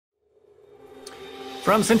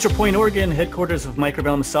From Central Point, Oregon, headquarters of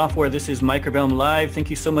Microvellum Software, this is Microvellum Live. Thank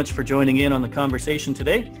you so much for joining in on the conversation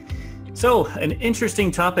today. So, an interesting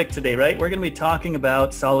topic today, right? We're going to be talking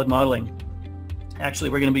about solid modeling. Actually,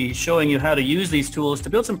 we're going to be showing you how to use these tools to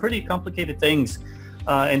build some pretty complicated things.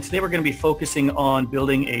 And today we're going to be focusing on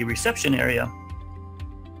building a reception area.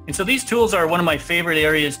 And so these tools are one of my favorite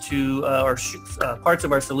areas to, parts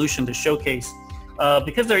of our solution to showcase.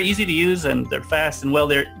 Because they're easy to use and they're fast and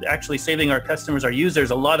they're actually saving our customers, our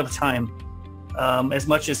users, a lot of time. As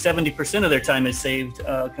much as 70% of their time is saved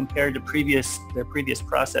compared to their previous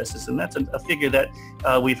processes. And that's a figure that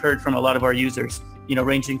we've heard from a lot of our users,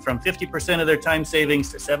 ranging from 50% of their time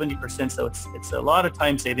savings to 70%. So it's a lot of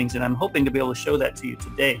time savings, and I'm hoping to be able to show that to you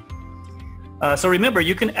today. So remember,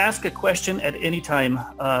 you can ask a question at any time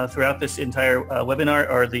throughout this entire webinar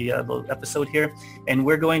or the episode here, and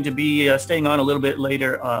we're going to be staying on a little bit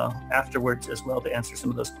later afterwards as well to answer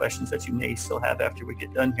some of those questions that you may still have after we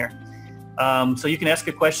get done here. So you can ask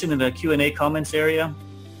a question in the Q&A comments area,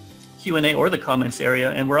 Q&A or the comments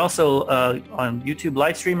area, and we're also on YouTube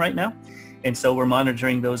live stream right now, and so we're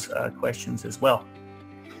monitoring those questions as well.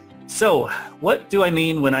 So what do I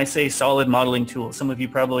mean when I say solid modeling tool? Some of you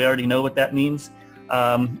probably already know what that means,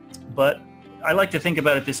 but I like to think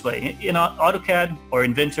about it this way. In AutoCAD or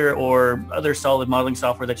Inventor or other solid modeling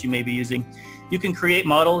software that you may be using, you can create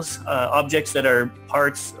models, objects that are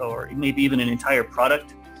parts or maybe even an entire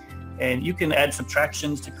product, and you can add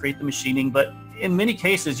subtractions to create the machining, but in many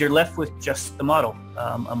cases you're left with just the model,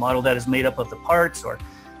 a model that is made up of the parts or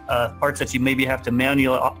parts that you maybe have to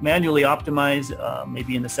manually optimize,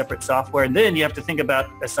 maybe in a separate software, and then you have to think about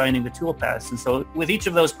assigning the tool paths. And so with each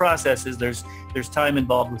of those processes, there's time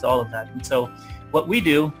involved with all of that. And so what we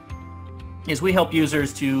do is we help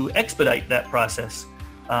users to expedite that process.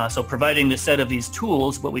 So providing the set of these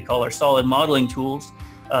tools, what we call our solid modeling tools,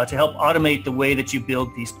 to help automate the way that you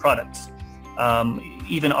build these products.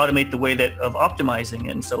 Even automate the way of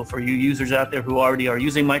optimizing. And so for you users out there who already are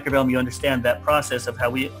using Microvellum, you understand that process of how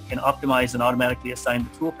we can optimize and automatically assign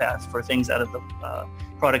the tool paths for things out of the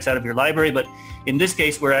products out of your library. But in this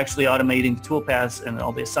case, we're actually automating the tool paths and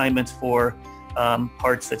all the assignments for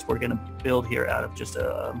parts that we're going to build here out of just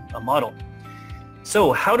a model.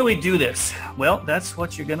 So how do we do this? Well, that's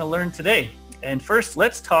what you're going to learn today. And first,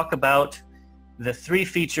 let's talk about the three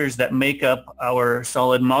features that make up our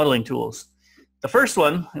solid modeling tools. The first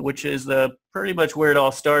one, which is pretty much where it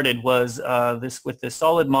all started, was with the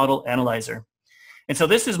solid model analyzer. And so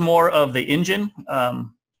this is more of the engine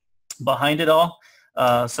behind it all.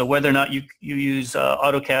 So whether or not you use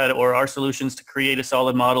AutoCAD or our solutions to create a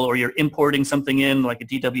solid model, or you're importing something in like a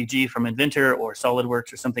DWG from Inventor or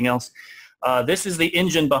SolidWorks or something else, this is the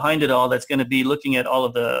engine behind it all that's going to be looking at all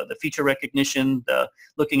of the feature recognition,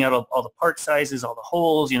 looking at all the part sizes, all the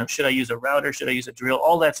holes, should I use a router, should I use a drill,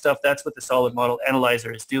 all that stuff. That's what the solid model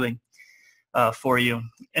analyzer is doing for you.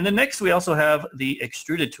 And then next we also have the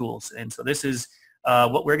extruded tools. And so this is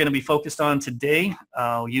what we're going to be focused on today,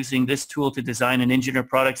 using this tool to design and engineer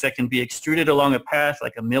products that can be extruded along a path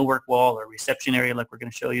like a millwork wall or reception area like we're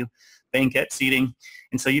going to show you, banquette seating.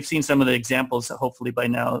 And so you've seen some of the examples, hopefully by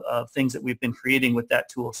now, of things that we've been creating with that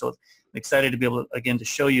tool. So I'm excited to be able to, again, to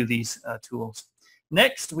show you these tools.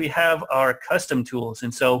 Next, we have our custom tools.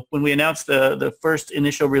 And so when we announced the first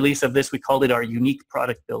initial release of this, we called it our unique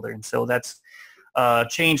product builder. And so that's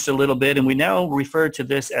changed a little bit, and we now refer to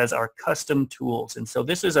this as our custom tools. And so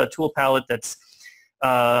this is a tool palette that's,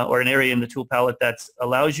 or an area in the tool palette that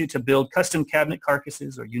allows you to build custom cabinet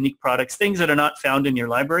carcasses or unique products, things that are not found in your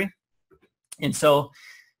library. And so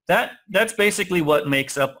that's basically what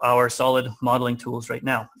makes up our solid modeling tools right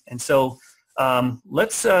now. And so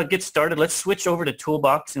let's get started. Let's switch over to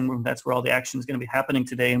Toolbox, and that's where all the action is going to be happening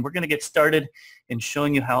today. And we're going to get started in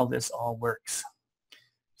showing you how this all works.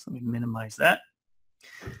 So let me minimize that.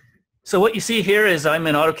 So what you see here is I'm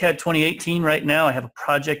in AutoCAD 2018 right now. I have a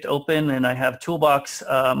project open and I have Toolbox.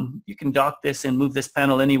 You can dock this and move this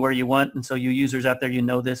panel anywhere you want, and so you users out there, you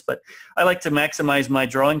know this, but I like to maximize my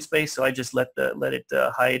drawing space, so I just let it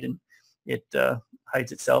hide, and it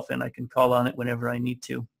hides itself, and I can call on it whenever I need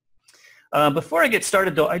to. Before I get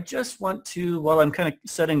started though, I just want to, while I'm kind of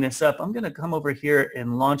setting this up, I'm going to come over here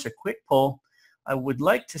and launch a quick poll. I would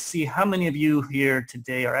like to see how many of you here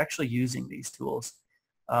today are actually using these tools.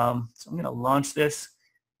 So I'm going to launch this.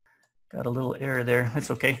 Got a little error there. That's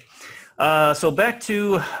okay. So back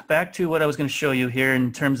to what I was going to show you here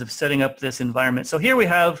in terms of setting up this environment. So here we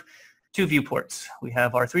have two viewports. We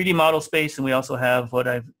have our 3D model space, and we also have what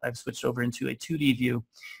I've switched over into a 2D view.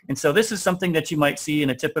 And so this is something that you might see in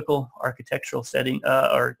a typical architectural setting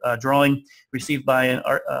or drawing received by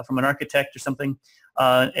from an architect or something.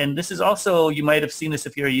 And this is also, you might have seen this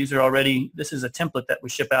if you're a user already, this is a template that we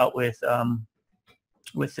ship out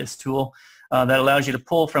with this tool that allows you to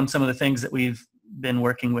pull from some of the things that we've been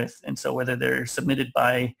working with. And so whether they're submitted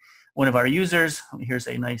by one of our users, here's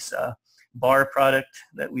a nice bar product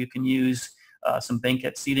that we can use, some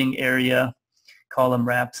banquet seating area, column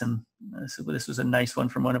wraps, and this was a nice one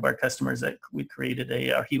from one of our customers that we created.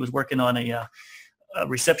 He was working on a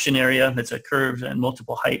reception area that's a curved and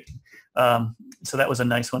multiple height. So that was a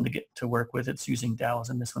nice one to get to work with. It's using dowels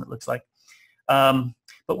in this one, it looks like. But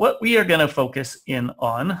what we are going to focus in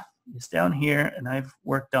on is down here, and I've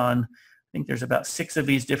worked on, I think there's about 6 of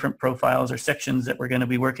these different profiles or sections that we're going to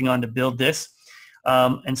be working on to build this.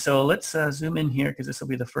 And so let's zoom in here, because this will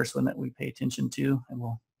be the first one that we pay attention to, and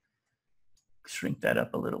we'll shrink that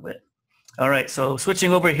up a little bit. All right, so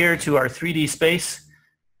switching over here to our 3D space.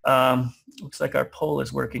 Looks like our poll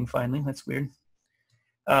is working finally. That's weird.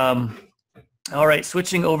 All right,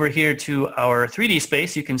 switching over here to our 3D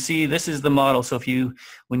space, you can see this is the model. So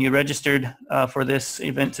when you registered for this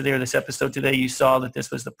event today or this episode today, you saw that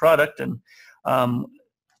this was the product and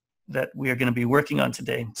that we are going to be working on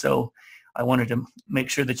today. So I wanted to make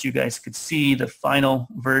sure that you guys could see the final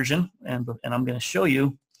version, and I'm going to show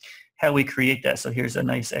you how we create that. So here's a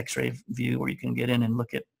nice x-ray view where you can get in and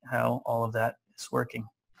look at how all of that is working.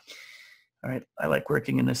 All right, I like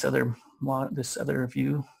working in this other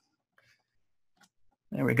view.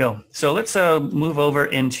 There we go. So let's move over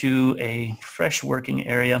into a fresh working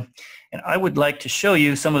area. And I would like to show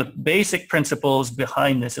you some of the basic principles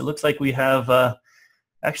behind this. It looks like we have,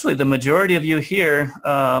 actually the majority of you here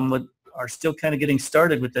are still kind of getting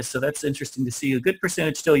started with this. So that's interesting to see. A good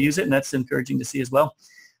percentage still use it, and that's encouraging to see as well.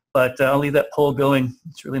 But I'll leave that poll going.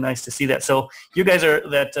 It's really nice to see that. So you guys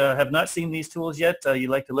that have not seen these tools yet, you'd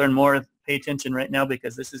like to learn more, pay attention right now,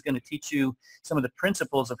 because this is going to teach you some of the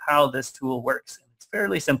principles of how this tool works. It's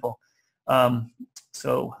fairly simple.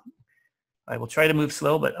 So I will try to move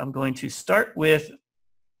slow, but I'm going to start with,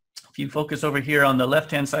 if you focus over here on the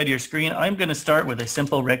left-hand side of your screen, I'm going to start with a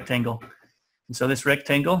simple rectangle. And so this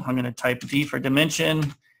rectangle, I'm going to type D for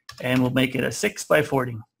dimension, and we'll make it a 6 by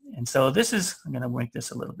 40. And so this is, I'm going to make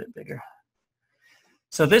this a little bit bigger.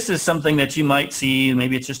 So this is something that you might see,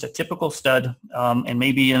 maybe it's just a typical stud, and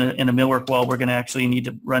maybe in a millwork wall, we're going to actually need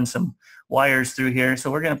to run some wires through here.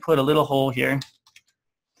 So we're going to put a little hole here,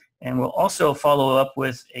 and we'll also follow up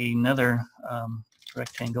with another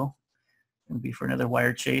rectangle. It'll be for another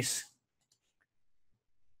wire chase.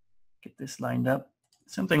 Get this lined up,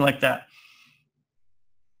 something like that.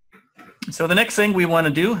 So the next thing we want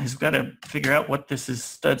to do is we've got to figure out what this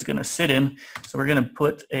stud's going to sit in. So we're going to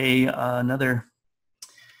put another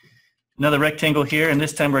rectangle here, and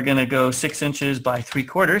this time we're going to go 6 inches by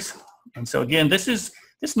 3/4. And so again, this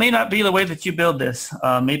may not be the way that you build this.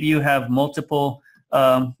 Maybe you have multiple,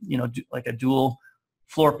 like a dual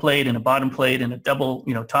floor plate and a bottom plate and a double,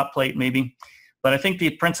 top plate maybe. But I think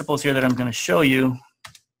the principles here that I'm going to show you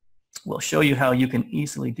will show you how you can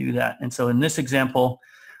easily do that. And so in this example,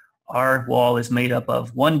 our wall is made up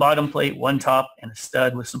of 1 bottom plate, 1 top, and a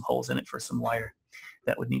stud with some holes in it for some wire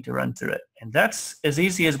that would need to run through it. And that's as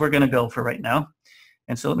easy as we're going to go for right now.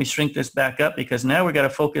 And so let me shrink this back up, because now we've got to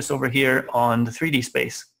focus over here on the 3D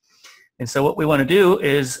space. And so what we want to do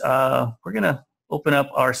is we're going to open up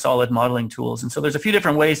our solid modeling tools. And so there's a few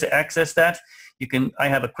different ways to access that. I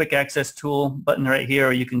have a quick access tool button right here,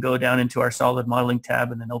 or you can go down into our solid modeling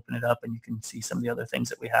tab and then open it up, and you can see some of the other things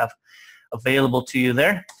that we have available to you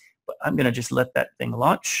there. But I'm going to just let that thing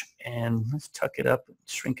launch, and let's tuck it up and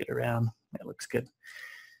shrink it around. That looks good.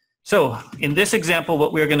 So in this example,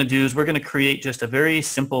 what we're going to do is we're going to create just a very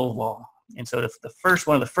simple wall. And so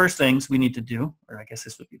one of the first things we need to do, or I guess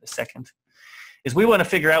this would be the second, is we want to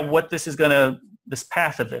figure out what this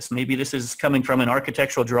path of this. Maybe this is coming from an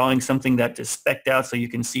architectural drawing, something that is spec'd out so you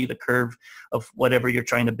can see the curve of whatever you're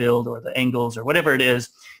trying to build, or the angles, or whatever it is.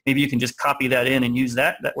 Maybe you can just copy that in and use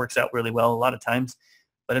that. That works out really well a lot of times.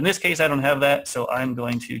 But in this case, I don't have that, so I'm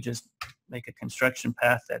going to just make a construction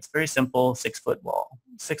path that's very simple, 6-foot wall,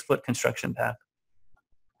 6-foot construction path.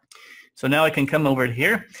 So now I can come over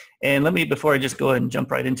here, and before I just go ahead and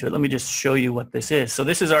jump right into it, let me just show you what this is. So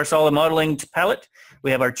this is our solid modeling palette.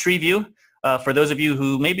 We have our tree view. For those of you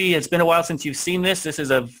who maybe it's been a while since you've seen this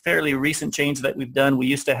is a fairly recent change that we've done. We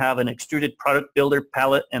used to have an extruded product builder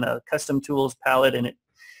palette and a custom tools palette, and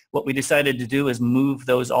what we decided to do is move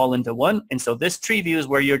those all into one. And so this tree view is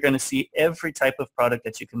where you're going to see every type of product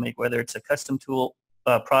that you can make, whether it's a custom tool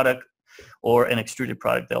product or an extruded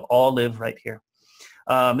product. They'll all live right here.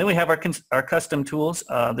 Then we have our custom tools.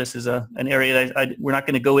 This is an area that we're not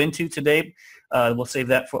going to go into today. We'll save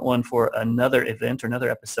that for another event or another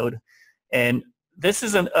episode. And this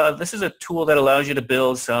is a tool that allows you to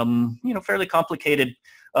build some, fairly complicated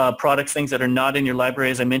products, things that are not in your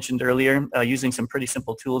library, as I mentioned earlier, using some pretty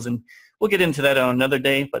simple tools. And we'll get into that on another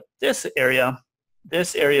day. But this area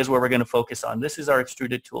is where we're going to focus on. This is our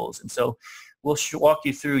extruded tools. And so we'll walk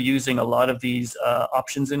you through using a lot of these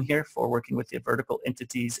options in here for working with the vertical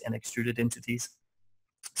entities and extruded entities.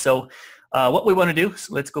 So what we want to do,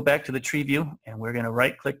 so let's go back to the tree view, and we're going to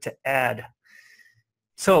right click to add.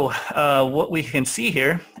 So what we can see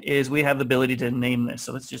here is we have the ability to name this.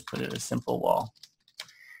 So let's just put it as simple wall.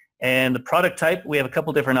 And the product type, we have a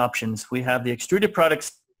couple different options. We have the extruded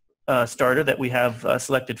products starter that we have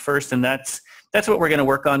selected first, and that's what we're going to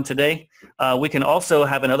work on today. We can also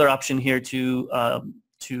have another option here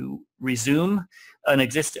to resume an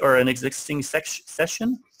existing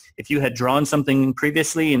session. If you had drawn something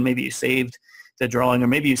previously and maybe you saved the drawing, or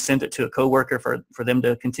maybe you sent it to a coworker for them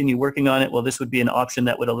to continue working on it, well, this would be an option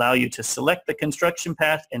that would allow you to select the construction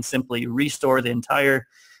path and simply restore the entire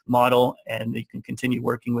model, and you can continue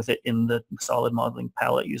working with it in the solid modeling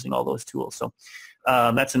palette using all those tools. So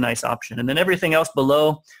that's a nice option. And then everything else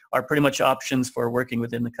below are pretty much options for working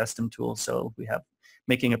within the custom tool. So we have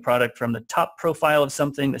making a product from the top profile of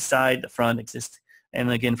something, the side, the front, and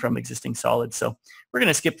again from existing solids. So we're going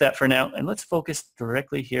to skip that for now, and let's focus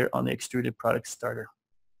directly here on the extruded product starter.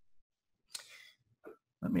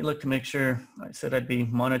 Let me look to make sure. I said I'd be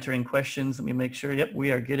monitoring questions. Let me make sure. Yep,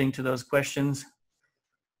 we are getting to those questions.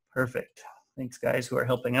 Perfect. Thanks, guys, who are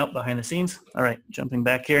helping out behind the scenes. All right, jumping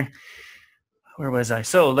back here. Where was I?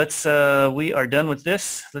 So let's, we are done with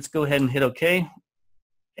this. Let's go ahead and hit OK.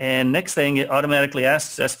 And next thing it automatically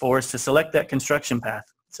asks us for is to select that construction path.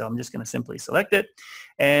 So I'm just going to simply select it.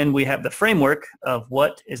 And we have the framework of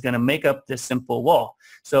what is going to make up this simple wall.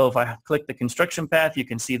 So if I click the construction path, you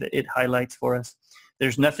can see that it highlights for us.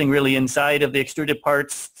 There's nothing really inside of the extruded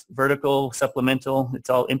parts, vertical, supplemental. It's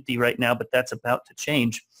all empty right now, but that's about to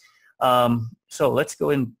change. So let's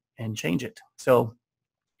go in and change it. So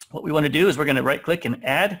what we want to do is we're going to right click and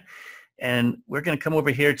add, and we're going to come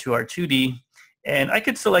over here to our 2D, and I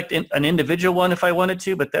could select an individual one if I wanted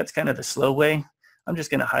to, but that's kind of the slow way. I'm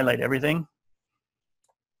just going to highlight everything,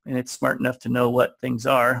 and it's smart enough to know what things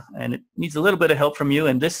are, and it needs a little bit of help from you.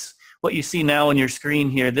 And this, what you see now on your screen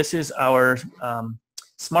here, this is our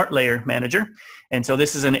Smart Layer Manager, and so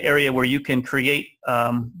this is an area where you can create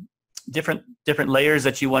different layers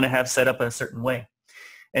that you want to have set up a certain way.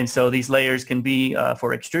 And so these layers can be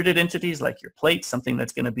for extruded entities like your plate, something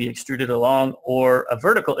that's going to be extruded along, or a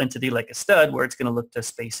vertical entity like a stud where it's going to look to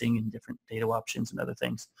spacing and different data options and other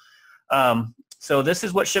things. So this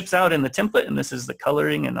is what ships out in the template, and this is the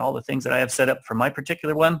coloring and all the things that I have set up for my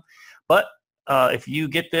particular one. But if you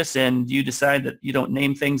get this and you decide that you don't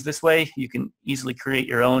name things this way, you can easily create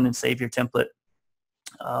your own and save your template.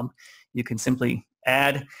 You can simply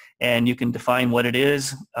add, and you can define what it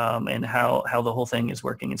is and how the whole thing is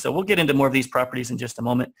working. And so we'll get into more of these properties in just a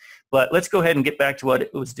moment, but let's go ahead and get back to what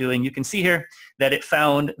it was doing. You can see here that it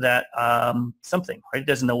found that something, right? It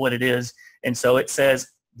doesn't know what it is, and so it says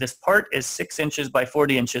this part is 6 inches by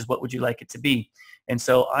 40 inches. What would you like it to be? And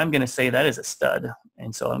so I'm going to say that is a stud,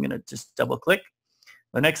 and so I'm going to just double click.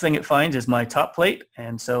 The next thing it finds is my top plate,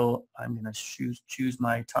 and so I'm going to choose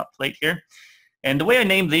my top plate here. And the way I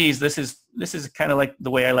name these, this is kind of like the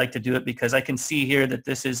way I like to do it, because I can see here that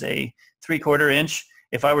this is a 3/4 inch.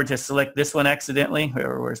 If I were to select this one accidentally,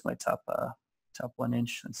 where's my top 1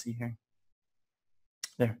 inch? Let's see here.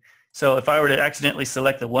 There. So if I were to accidentally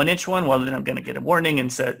select the 1 inch one, well, then I'm going to get a warning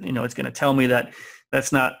and say, it's going to tell me that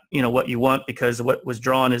that's not, what you want, because what was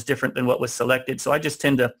drawn is different than what was selected. So I just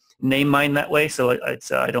tend to name mine that way, so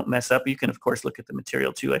I don't mess up. You can of course look at the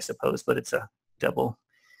material too, I suppose, but it's a double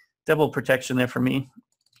protection there for me.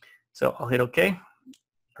 So I'll hit OK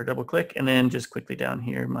or double click, and then just quickly down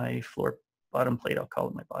here, my floor bottom plate, I'll call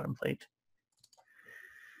it my bottom plate.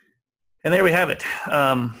 And there we have it.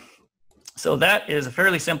 So that is a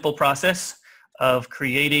fairly simple process of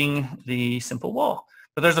creating the simple wall.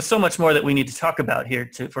 But there's so much more that we need to talk about here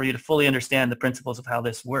for you to fully understand the principles of how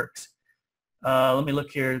this works. Let me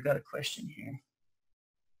look here. I've got a question here.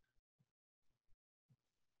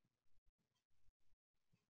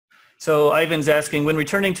 So Ivan's asking, when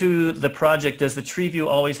returning to the project, does the tree view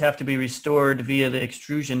always have to be restored via the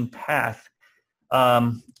extrusion path?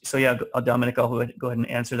 So yeah, Dominic, I'll go ahead and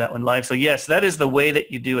answer that one live. So yes, that is the way that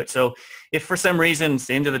you do it. So if for some reason, it's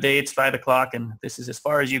the end of the day, it's 5 o'clock, and this is as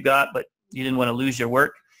far as you got, but you didn't want to lose your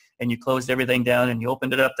work, and you closed everything down, and you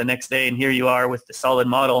opened it up the next day, and here you are with the solid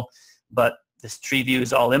model, but this tree view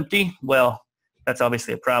is all empty, well, that's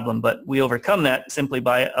obviously a problem. But we overcome that simply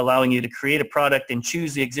by allowing you to create a product and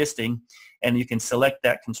choose the existing, and you can select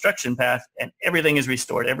that construction path, and everything is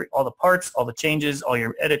restored. All the parts, all the changes, all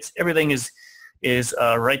your edits, everything is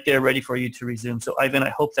right there ready for you to resume. So Ivan, I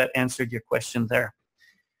hope that answered your question there.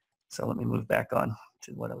 So let me move back on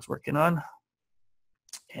to what I was working on.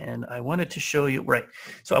 And I wanted to show you, right,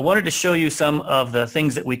 so I wanted to show you some of the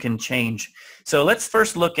things that we can change. So let's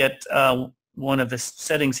first look at one of the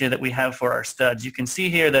settings here that we have for our studs. You can see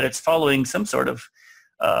here that it's following some sort of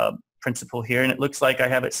principle here, and it looks like I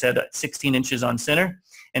have it set at 16 inches on center.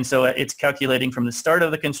 And so it's calculating from the start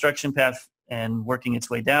of the construction path and working its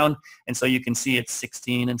way down. And so you can see it's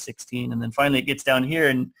 16 and 16, and then finally it gets down here,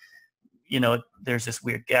 and you know, there's this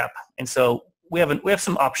weird gap. And so we have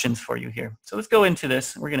some options for you here. So let's go into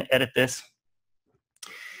this. We're going to edit this.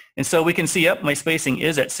 And so we can see, yep, my spacing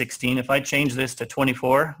is at 16. If I change this to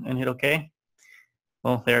 24 and hit OK,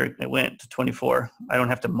 well, there it went to 24. I don't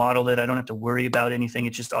have to model it. I don't have to worry about anything.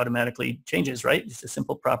 It just automatically changes, right? It's a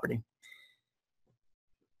simple property.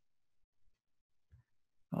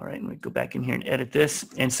 All right, and we go back in here and edit this.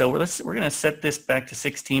 And so we're going to set this back to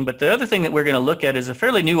 16. But the other thing that we're going to look at is a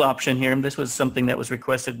fairly new option here. And this was something that was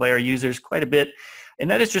requested by our users quite a bit. And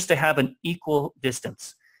that is just to have an equal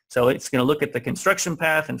distance. So it's going to look at the construction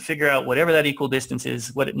path and figure out whatever that equal distance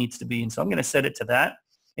is, what it needs to be. And so I'm going to set it to that,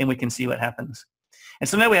 and we can see what happens. And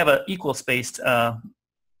so now we have an equal spaced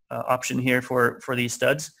option here for these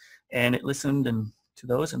studs. And it listened to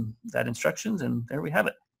those and that instructions, and there we have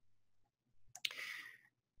it.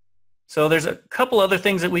 So there's a couple other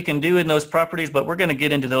things that we can do in those properties, but we're going to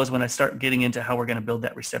get into those when I start getting into how we're going to build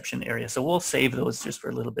that reception area. So we'll save those just for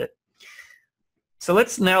a little bit. So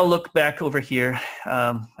let's now look back over here.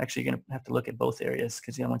 Actually, you're going to have to look at both areas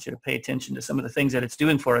because I want you to pay attention to some of the things that it's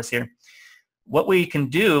doing for us here. What we can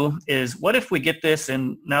do is, what if we get this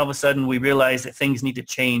and now all of a sudden we realize that things need to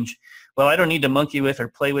change? Well, I don't need to monkey with or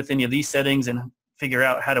play with any of these settings and figure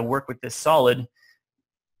out how to work with this solid.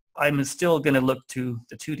 I'm still going to look to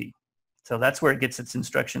the 2D. So that's where it gets its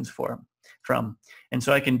instructions from. And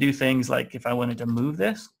so I can do things like if I wanted to move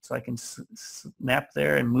this, so I can snap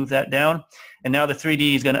there and move that down. And now the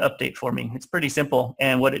 3D is going to update for me. It's pretty simple.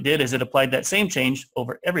 And what it did is it applied that same change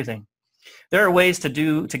over everything. There are ways to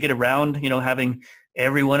get around, you know, having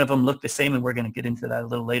every one of them look the same, and we're going to get into that a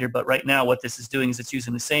little later. But right now what this is doing is it's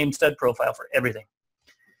using the same stud profile for everything.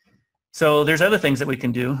 So there's other things that we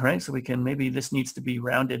can do, right? So we can, maybe this needs to be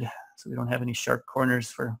rounded so we don't have any sharp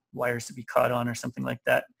corners for wires to be caught on or something like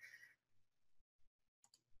that.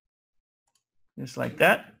 Just like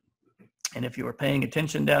that. And if you were paying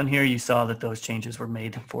attention down here, you saw that those changes were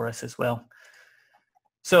made for us as well.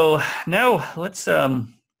 So now let's,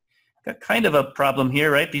 got kind of a problem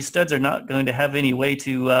here, right? These studs are not going to have any way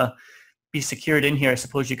to be secured in here. I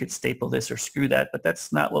suppose you could staple this or screw that, but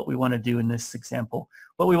that's not what we want to do in this example.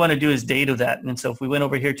 What we want to do is dado that. And so if we went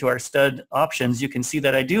over here to our stud options, you can see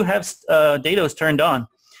that I do have dados turned on.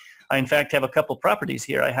 I in fact have a couple properties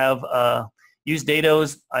here. I have use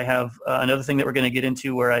dados. I have another thing that we're going to get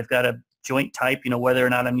into where I've got a joint type, you know, whether or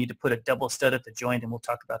not I need to put a double stud at the joint, and we'll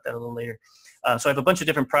talk about that a little later. So I have a bunch of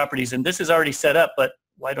different properties, and this is already set up, but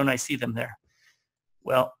why don't I see them there?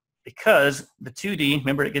 Well, because the 2D,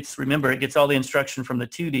 remember it gets all the instruction from the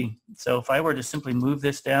 2D. So if I were to simply move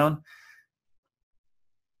this down,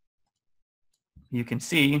 you can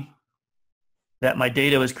see that my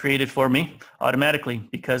dado is created for me automatically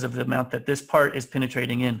because of the amount that this part is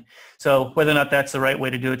penetrating in. So whether or not that's the right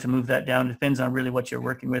way to do it, to move that down, depends on really what you're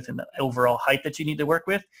working with and the overall height that you need to work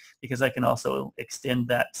with, because I can also extend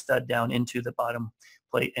that stud down into the bottom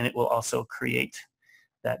plate, and it will also create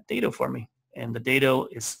that dado for me. And the dado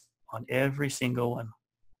is on every single one.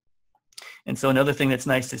 And so another thing that's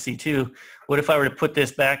nice to see too, what if I were to put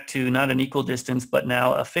this back to not an equal distance, but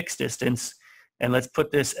now a fixed distance, and let's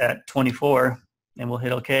put this at 24, and we'll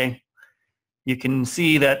hit OK. You can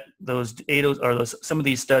see that those dados, or some of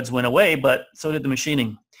these studs went away, but so did the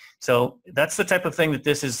machining. So that's the type of thing that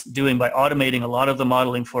this is doing by automating a lot of the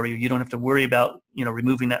modeling for you. You don't have to worry about, you know,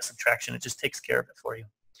 removing that subtraction. It just takes care of it for you.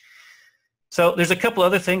 So there's a couple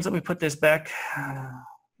other things. Let me put this back.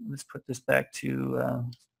 Let's put this back to,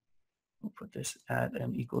 we'll put this at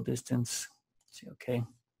an equal distance. See, okay.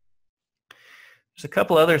 There's a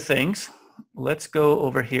couple other things. Let's go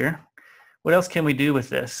over here. What else can we do with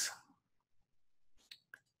this?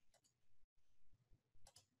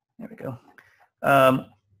 There we go.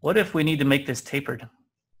 What if we need to make this tapered?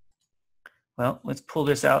 Well, let's pull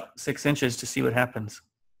this out 6 inches to see what happens.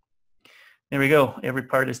 There we go. Every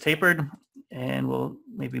part is tapered, and we'll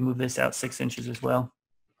maybe move this out 6 inches as well.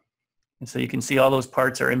 And so you can see all those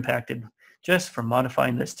parts are impacted just from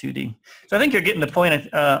modifying this 2D. So I think you're getting the point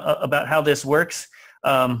about how this works.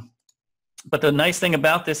 But the nice thing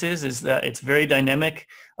about this is that it's very dynamic.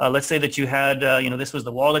 Let's say that you had, this was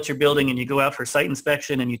the wall that you're building, and you go out for site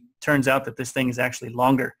inspection, and it turns out that this thing is actually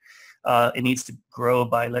longer. It needs to grow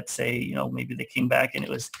by, let's say, maybe they came back and it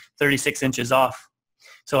was 36 inches off.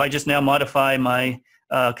 So I just now modify my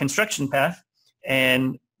construction path,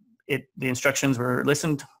 and the instructions were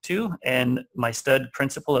listened to, and my stud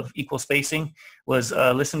principle of equal spacing was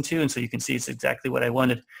listened to, and so you can see it's exactly what I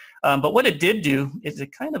wanted. But what it did do is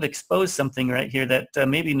it kind of exposed something right here that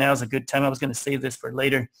maybe now's a good time. I was going to save this for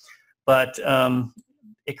later, but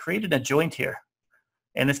it created a joint here,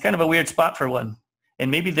 and it's kind of a weird spot for one. And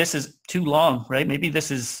maybe this is too long, right? Maybe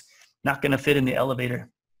this is not going to fit in the elevator.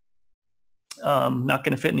 Not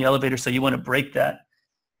going to fit in the elevator, so you want to break that.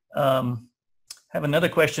 Have another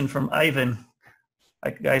question from Ivan.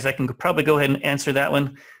 Guys, I can probably go ahead and answer that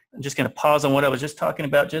one. I'm just going to pause on what I was just talking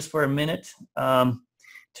about just for a minute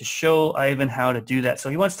to show Ivan how to do that. So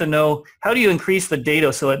he wants to know, how do you increase the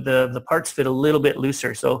dado so the parts fit a little bit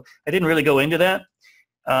looser? So I didn't really go into that.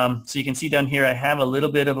 So you can see down here I have a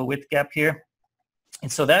little bit of a width gap here.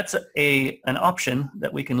 And so that's an option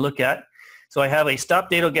that we can look at. So I have a stop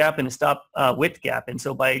dado gap and a stop width gap. And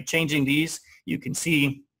so by changing these, you can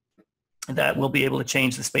see that we'll be able to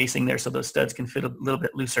change the spacing there so those studs can fit a little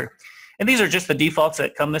bit looser. And these are just the defaults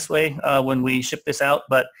that come this way when we ship this out,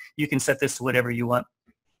 but you can set this to whatever you want.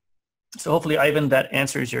 So hopefully, Ivan, that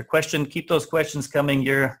answers your question. Keep those questions coming.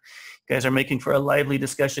 You guys are making for a lively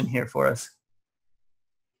discussion here for us.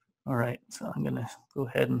 All right, so I'm going to go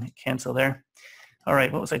ahead and cancel there. All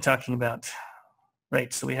right, what was I talking about?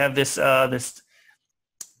 Right, so we have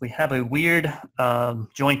we have a weird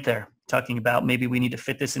joint there, talking about maybe we need to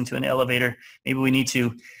fit this into an elevator. Maybe we need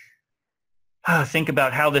to think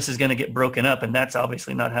about how this is going to get broken up, and that's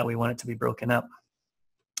obviously not how we want it to be broken up.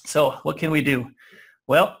 So what can we do?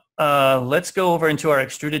 Well, let's go over into our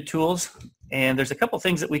extruded tools, and there's a couple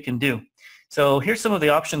things that we can do. So here's some of the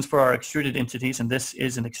options for our extruded entities, and this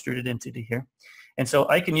is an extruded entity here. And so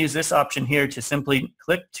I can use this option here to simply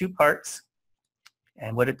click two parts,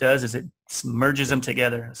 and what it does is it merges them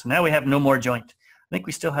together. So now we have no more joint. I think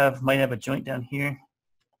we still might have a joint down here.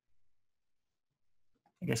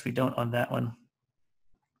 I guess we don't on that one.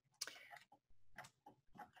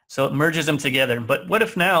 So it merges them together. But what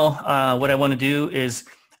if now what I want to do is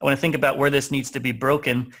I want to think about where this needs to be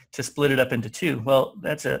broken to split it up into two. Well,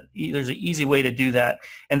 there's an easy way to do that.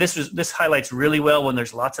 And this highlights really well when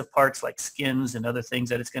there's lots of parts like skins and other things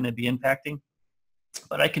that it's going to be impacting.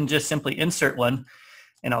 But I can just simply insert one,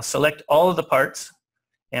 and I'll select all of the parts,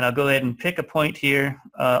 and I'll go ahead and pick a point here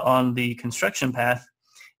on the construction path,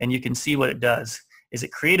 and you can see what it does is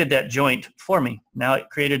it created that joint for me. Now it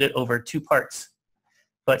created it over two parts.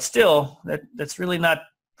 But still, that's really not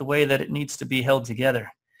the way that it needs to be held together.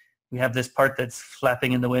 We have this part that's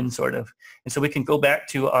flapping in the wind, sort of. And so we can go back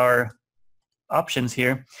to our options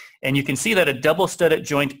here, and you can see that a double studded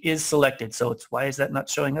joint is selected. So why is that not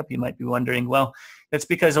showing up? You might be wondering. Well, that's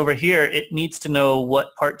because over here it needs to know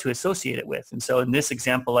what part to associate it with. And so in this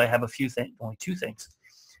example, I have only two things.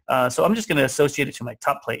 So I'm just going to associate it to my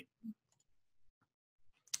top plate.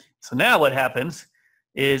 So now what happens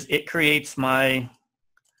is it creates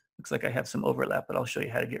looks like I have some overlap, but I'll show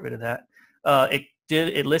you how to get rid of that.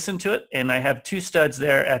 It listened to it, and I have two studs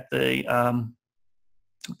there at the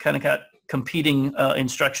kind of got competing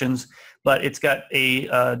instructions, but it's got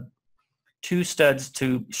two studs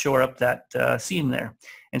to shore up that seam there.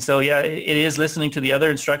 And so yeah, it is listening to the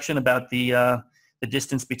other instruction about the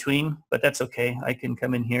distance between, but that's okay. I can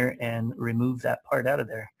come in here and remove that part out of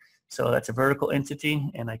there. So that's a vertical entity,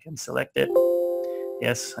 and I can select it.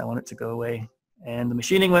 Yes, I want it to go away. And the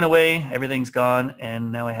machining went away, everything's gone, and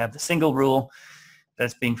now I have the single rule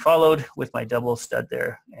that's being followed with my double stud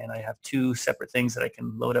there. And I have two separate things that I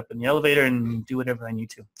can load up in the elevator and do whatever I need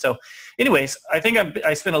to. So anyways, I think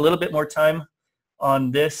I spent a little bit more time on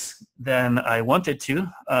this than I wanted to,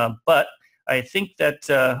 but I think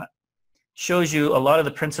that shows you a lot of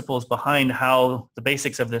the principles behind how the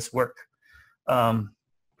basics of this work.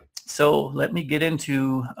 So let me get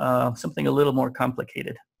into something a little more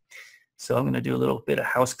complicated. So I'm going to do a little bit of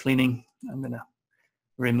house cleaning. I'm going to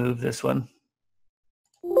remove this one.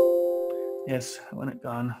 Yes, I want it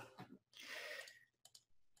gone.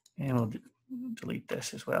 And we'll delete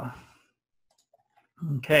this as well.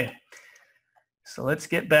 Okay, so let's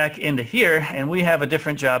get back into here, and we have a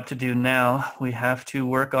different job to do now. We have to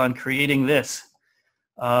work on creating this.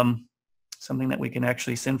 Something that we can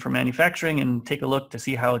actually send for manufacturing and take a look to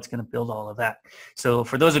see how it's going to build all of that. So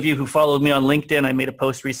for those of you who followed me on LinkedIn, I made a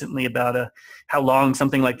post recently about how long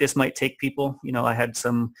something like this might take people. You know, I had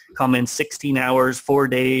some comments, 16 hours, 4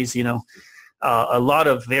 days, you know. a lot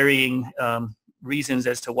of varying reasons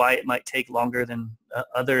as to why it might take longer than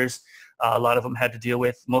others. A lot of them had to deal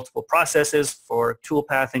with multiple processes for tool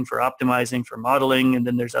pathing, for optimizing, for modeling, and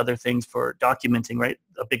then there's other things for documenting, right?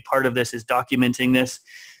 A big part of this is documenting this,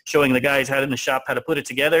 showing the guys how in the shop how to put it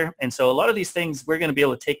together. And so a lot of these things we're going to be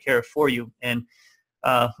able to take care of for you. And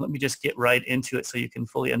let me just get right into it so you can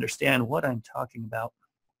fully understand what I'm talking about.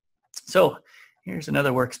 So here's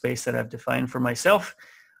another workspace that I've defined for myself.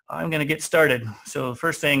 I'm going to get started. So the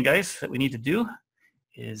first thing, guys, that we need to do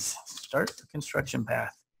is start the construction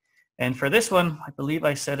path. And for this one, I believe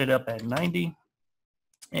I set it up at 90.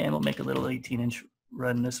 And we'll make a little 18-inch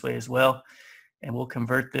run this way as well. And we'll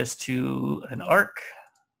convert this to an arc.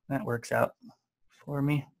 That works out for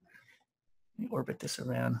me. Let me orbit this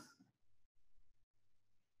around.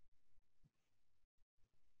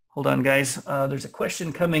 Hold on, guys. There's a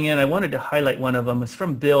question coming in. I wanted to highlight one of them. It's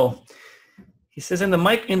from Bill. He says, in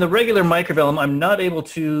the regular Microvellum, I'm not able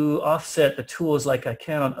to offset the tools like I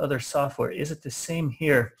can on other software. Is it the same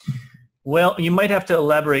here? Well, you might have to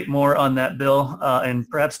elaborate more on that, Bill. And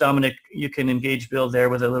perhaps, Dominic, you can engage Bill there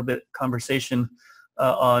with a little bit of conversation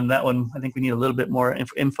on that one. I think we need a little bit more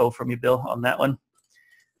info from you, Bill, on that one.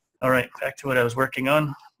 All right, back to what I was working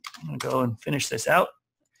on. I'm going to go and finish this out.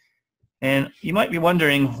 And you might be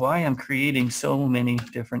wondering why I'm creating so many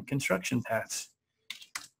different construction paths.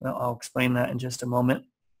 Well, I'll explain that in just a moment.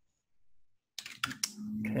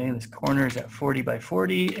 Okay, this corner is at 40 by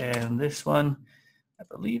 40, and this one, I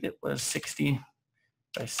believe it was 60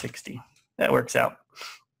 by 60. That works out.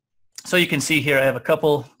 So you can see here I have a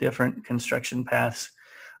couple different construction paths.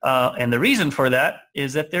 And the reason for that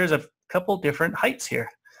is that there's a couple different heights here.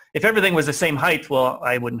 If everything was the same height, well,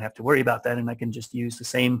 I wouldn't have to worry about that, and I can just use the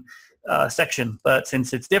same section. But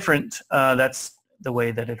since it's different, that's the way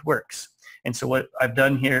that it works. And so what I've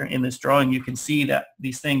done here in this drawing, you can see that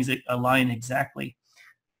these things align exactly.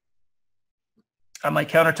 My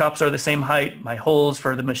countertops are the same height. My holes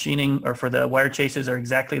for the machining or for the wire chases are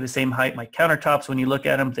exactly the same height. My countertops, when you look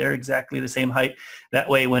at them, they're exactly the same height. That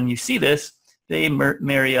way, when you see this, they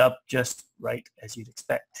marry up just right as you'd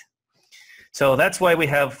expect. So that's why we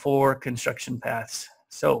have 4 construction paths.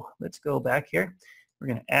 So let's go back here. We're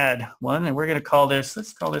going to add one, and we're going to call this,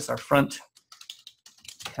 let's call this our front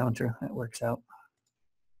counter. That works out.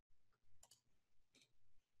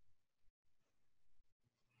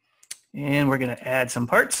 And we're going to add some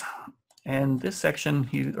parts. And this section,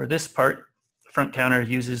 or this part, front counter,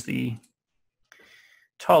 uses the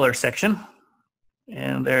taller section.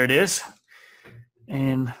 And there it is.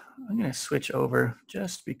 And I'm going to switch over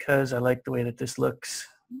just because I like the way that this looks.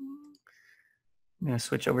 I'm going to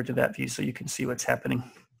switch over to that view so you can see what's happening.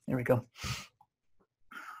 There we go.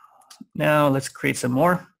 Now let's create some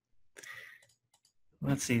more.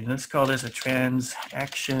 Let's see, let's call this a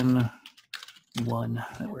transaction 1.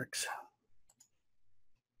 That works.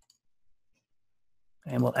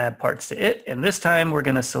 And we'll add parts to it. And this time we're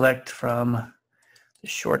going to select from the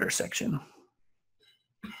shorter section.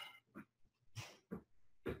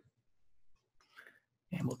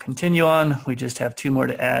 And we'll continue on. We just have 2 more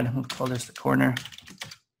to add. We'll call this the corner.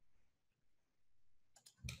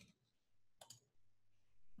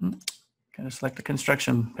 Gotta select the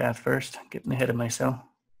construction path first, getting ahead of myself.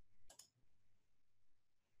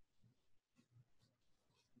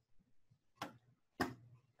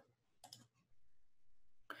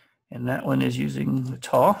 And that one is using the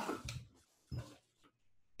tall.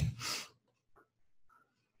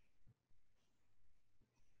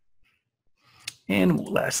 And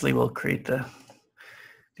lastly, we'll create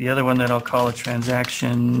the other one that I'll call a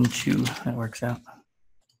transaction 2. That works out.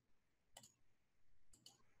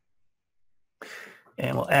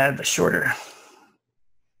 And we'll add the shorter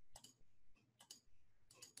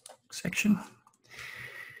section.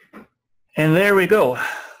 And there we go.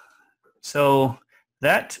 So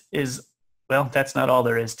that is, well, that's not all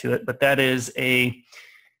there is to it, but that is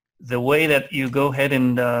the way that you go ahead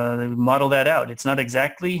and model that out. It's not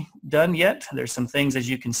exactly done yet. There's some things, as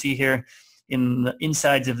you can see here, in the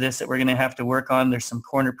insides of this that we're going to have to work on. There's some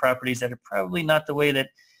corner properties that are probably not the way that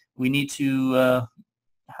we need to,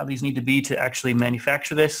 how these need to be to actually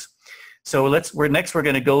manufacture this. So we're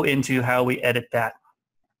going to go into how we edit that.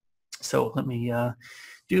 So let me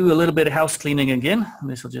do a little bit of house cleaning again.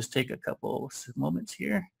 This will just take a couple moments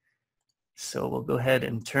here. So we'll go ahead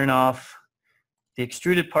and turn off the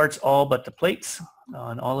extruded parts, all but the plates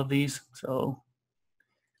on all of these. So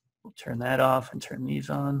we'll turn that off and turn these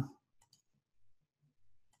on.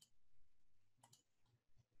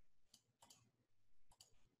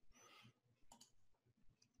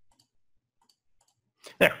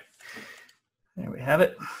 There we have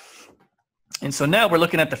it. And so now we're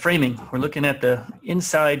looking at the framing. We're looking at the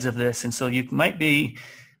insides of this. And so you might be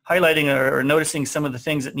highlighting or noticing some of the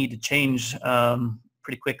things that need to change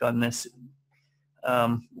pretty quick on this.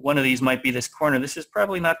 One of these might be this corner. This is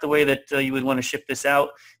probably not the way that you would want to ship this out.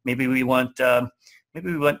 Maybe we want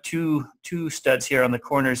two studs here on the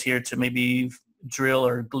corners here to maybe drill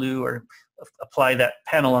or glue or apply that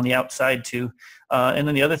panel on the outside to. And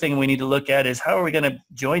then the other thing we need to look at is how are we going to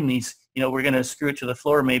join these? You know, we're going to screw it to the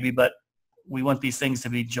floor maybe, but we want these things to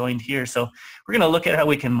be joined here. So we're going to look at how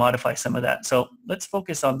we can modify some of that. So let's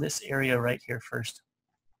focus on this area right here first.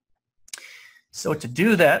 So to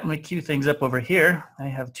do that, let me cue things up over here. I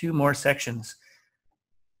have two more sections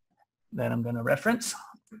that I'm going to reference.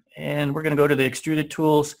 And we're going to go to the extruded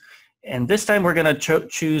tools. And this time we're going to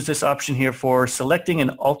choose this option here for selecting an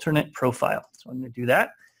alternate profile. So I'm going to do that.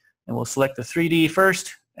 And we'll select the 3D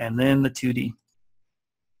first and then the 2D.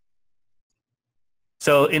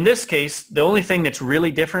 So in this case, the only thing that's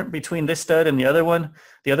really different between this stud and the other one,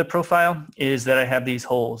 the other profile, is that I have these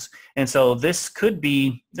holes. And so this could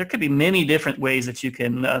be, there could be many different ways that you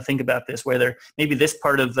can think about this, whether maybe this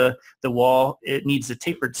part of the wall, it needs a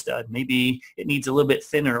tapered stud. Maybe it needs a little bit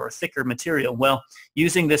thinner or thicker material. Well,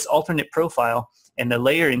 using this alternate profile and the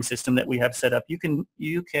layering system that we have set up, you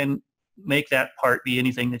can make that part be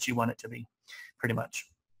anything that you want it to be, pretty much.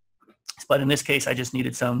 But in this case, I just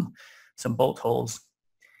needed some bolt holes.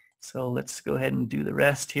 So let's go ahead and do the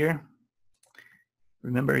rest here.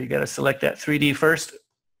 Remember, you got to select that 3D first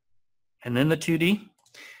and then the 2D.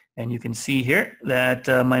 And you can see here that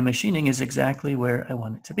my machining is exactly where I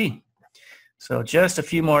want it to be. So just a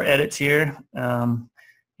few more edits here, and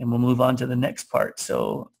we'll move on to the next part.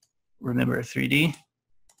 So remember 3D,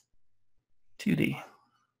 2D.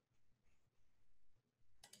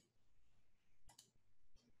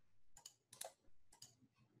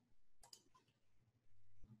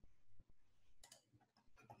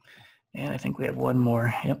 And I think we have one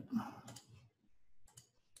more. Yep.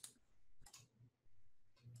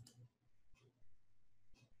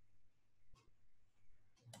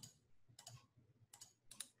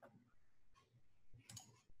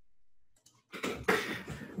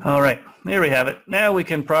 All right, there we have it. Now we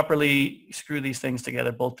can properly screw these things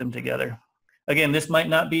together, bolt them together. Again, this might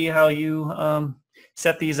not be how you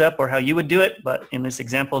set these up or how you would do it, but in this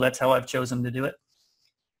example, that's how I've chosen to do it.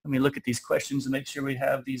 Let me look at these questions and make sure we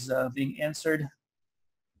have these being answered.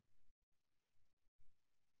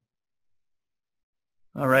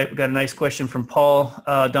 All right, we got a nice question from Paul.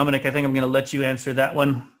 Dominic, I think I'm going to let you answer that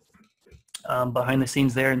one behind the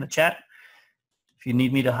scenes there in the chat. If you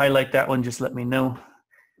need me to highlight that one, just let me know.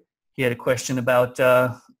 He had a question about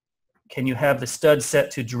can you have the stud set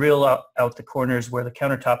to drill out the corners where the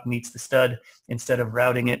countertop meets the stud instead of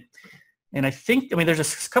routing it? And I mean, there's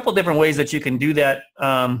a couple different ways that you can do that.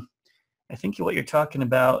 I think what you're talking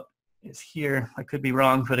about is here. I could be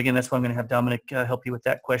wrong, but again, that's why I'm going to have Dominic help you with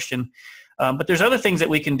that question. But there's other things that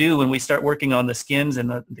we can do when we start working on the skins and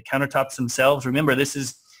the countertops themselves. Remember, this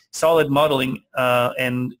is solid modeling,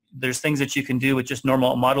 and there's things that you can do with just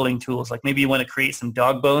normal modeling tools. Like maybe you want to create some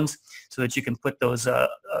dog bones so that you can put those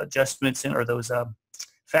adjustments in, or those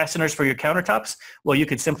fasteners for your countertops. Well, you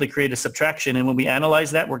could simply create a subtraction, and when we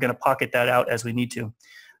analyze that, we're going to pocket that out as we need to.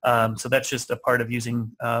 So that's just a part of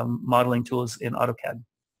using modeling tools in AutoCAD.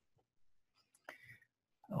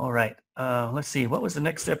 All right, let's see, what was the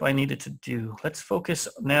next step I needed to do? Let's focus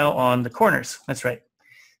now on the corners. That's right.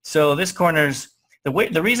 So this corners,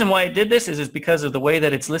 the reason why it did this is because of the way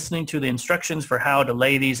that it's listening to the instructions for how to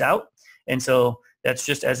lay these out. And so that's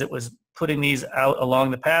just as it was putting these out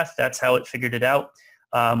along the path, that's how it figured it out.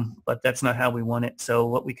 But that's not how we want it. So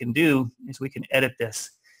what we can do is we can edit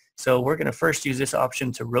this. So we're going to first use this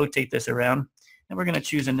option to rotate this around, and we're going to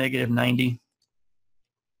choose a -90.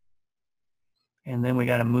 And then we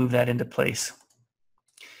got to move that into place.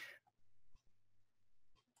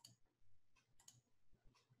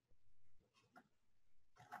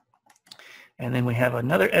 And then we have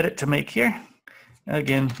another edit to make here.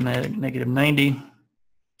 Again, -90.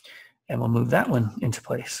 And we'll move that one into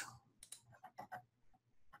place.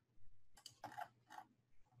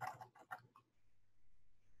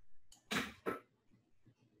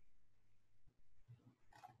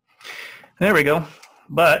 There we go.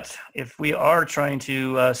 But if we are trying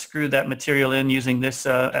to screw that material in using this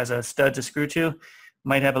as a stud to screw to,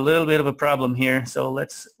 might have a little bit of a problem here. So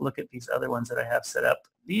let's look at these other ones that I have set up.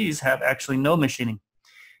 These have actually no machining.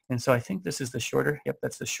 And so I think this is the shorter. Yep,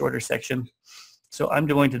 that's the shorter section. So I'm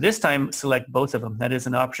going to this time select both of them. That is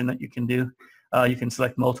an option that you can do. You can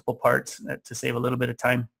select multiple parts to save a little bit of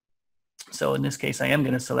time. So in this case, I am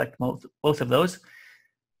going to select both of those.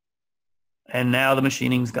 And now the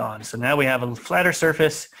machining's gone. So now we have a flatter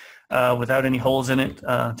surface without any holes in it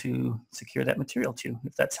to secure that material to,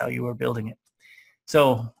 if that's how you are building it.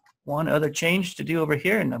 So one other change to do over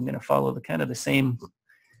here, and I'm going to follow the kind of the same,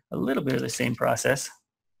 a little bit of the same process,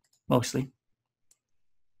 mostly.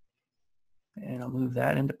 And I'll move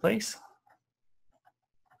that into place.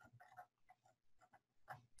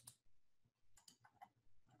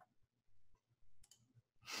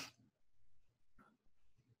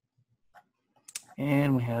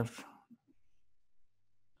 And we have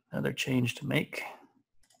another change to make.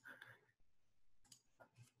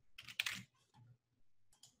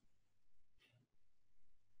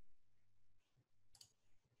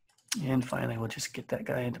 And finally, we'll just get that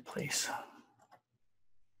guy into place.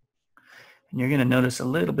 And you're going to notice a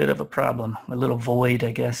little bit of a problem, a little void,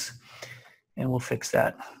 I guess, and we'll fix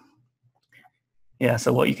that. Yeah,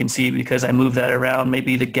 so what you can see, because I moved that around,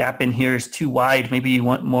 maybe the gap in here is too wide. Maybe you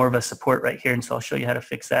want more of a support right here, and so I'll show you how to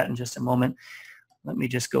fix that in just a moment. Let me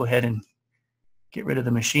just go ahead and get rid of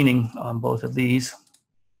the machining on both of these.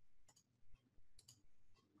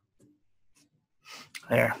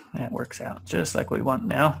 There, that works out just like we want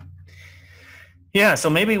now. Yeah,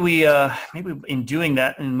 so maybe maybe in doing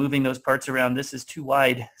that and moving those parts around, this is too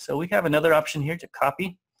wide. So we have another option here to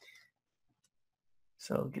copy.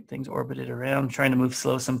 So get things orbited around. I'm trying to move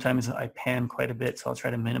slow. Sometimes I pan quite a bit, so I'll try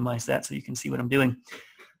to minimize that so you can see what I'm doing.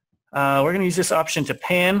 We're going to use this option to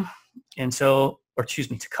pan, and so, or excuse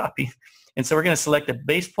me, to copy. And so we're going to select a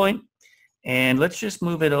base point, and let's just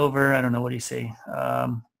move it over, I don't know, what do you say,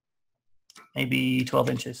 maybe 12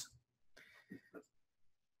 inches.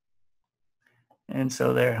 And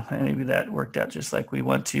so there, maybe that worked out just like we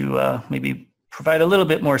want to maybe provide a little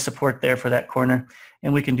bit more support there for that corner.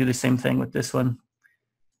 And we can do the same thing with this one.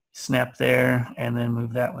 Snap there, and then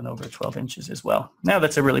move that one over 12 inches as well. Now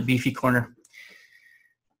that's a really beefy corner.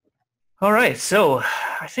 All right, so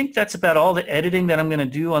I think that's about all the editing that I'm going to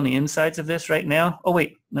do on the insides of this right now. Oh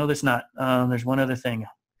wait, no, there's not. There's one other thing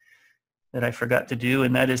that I forgot to do,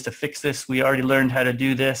 and that is to fix this. We already learned how to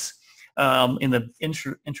do this in the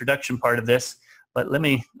introduction part of this, but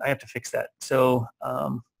I have to fix that. So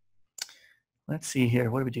let's see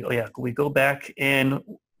here. What do we do? Oh yeah, we go back, and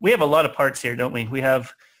we have a lot of parts here, don't we? We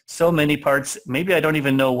have so many parts. Maybe I don't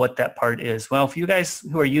even know what that part is. Well, if you guys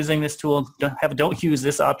who are using this tool don't use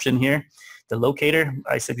this option here, the locator,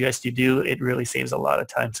 I suggest you do. It really saves a lot of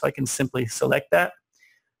time. So I can simply select that,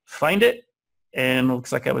 find it, and it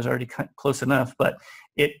looks like I was already close enough, but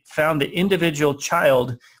it found the individual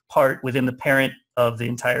child part within the parent of the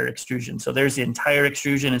entire extrusion. So there's the entire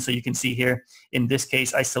extrusion, and so you can see here, in this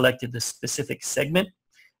case, I selected the specific segment,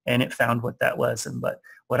 and it found what that was. But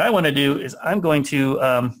what I want to do is I'm going to,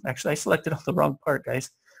 actually I selected the wrong part, guys.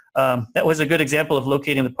 That was a good example of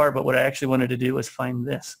locating the part, but what I actually wanted to do was find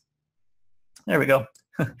this. There we go.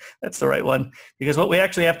 That's the right one. Because what we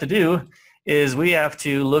actually have to do is we have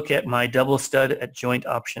to look at my double stud at joint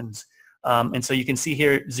options. And so you can see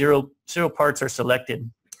here, zero parts are selected.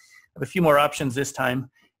 I have a few more options this time,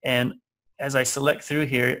 and as I select through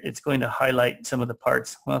here, it's going to highlight some of the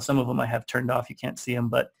parts. Well, some of them I have turned off, you can't see them,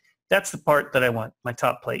 but that's the part that I want, my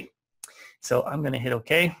top plate. So I'm going to hit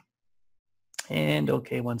OK, and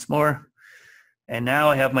OK once more. And now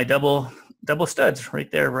I have my double studs right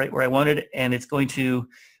there, right where I wanted it, and it's going to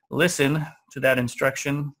listen to that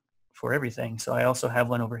instruction for everything. So I also have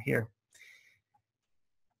one over here.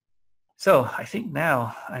 So I think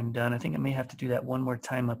now I'm done. I think I may have to do that one more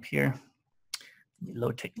time up here.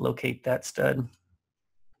 Locate that stud,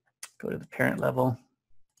 go to the parent level,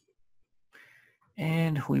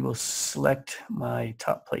 and we will select my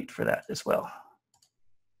top plate for that as well.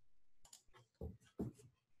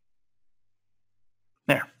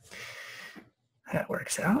 There, that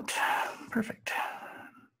works out. Perfect.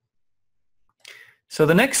 So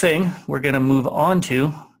the next thing we're going to move on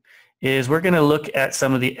to is we're going to look at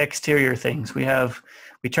some of the exterior things.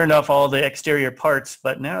 We turned off all the exterior parts,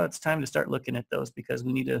 but now it's time to start looking at those because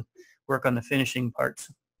we need to work on the finishing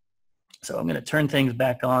parts. So I'm going to turn things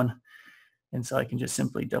back on, and so I can just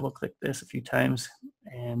simply double click this a few times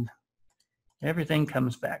and everything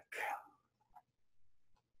comes back.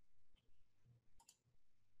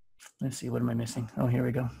 Let's see, what am I missing? Oh, here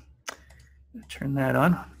we go. Turn that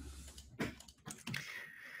on.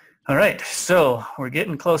 All right, so we're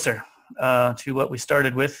getting closer to what we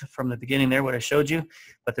started with from the beginning there, what I showed you,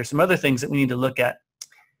 but there's some other things that we need to look at.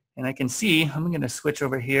 And I can see, I'm going to switch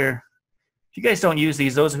over here. If you guys don't use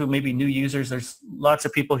these, those who may be new users, there's lots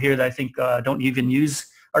of people here that I think don't even use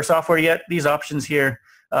our software yet. These options here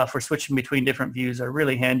for switching between different views are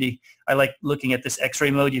really handy. I like looking at this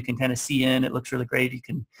X-ray mode. You can kind of see in. It looks really great. You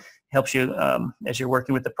can helps you as you're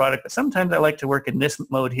working with the product. But sometimes I like to work in this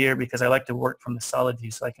mode here because I like to work from the solid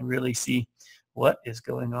view so I can really see what is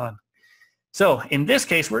going on. So in this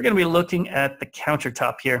case, we're going to be looking at the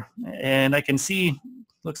countertop here, and I can see,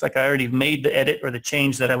 looks like I already made the edit or the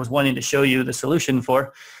change that I was wanting to show you the solution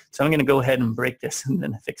for. So I'm going to go ahead and break this and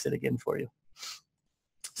then fix it again for you.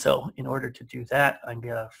 So in order to do that, I'm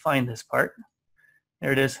going to find this part.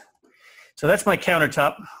 There it is. So that's my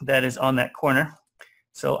countertop that is on that corner.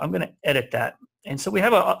 So I'm going to edit that. And so we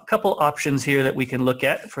have a couple options here that we can look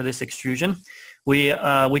at for this extrusion. We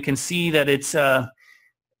can see that it's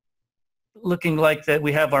looking like that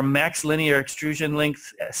we have our max linear extrusion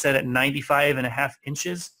length set at 95.5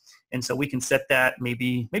 inches. And so we can set that,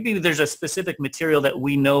 maybe there's a specific material that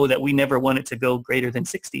we know that we never want it to go greater than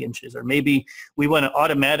 60 inches, or maybe we want to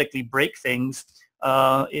automatically break things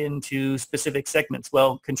into specific segments.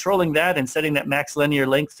 Well, controlling that and setting that max linear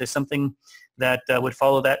length to something that would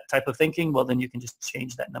follow that type of thinking, well, then you can just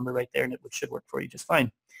change that number right there and it should work for you just fine.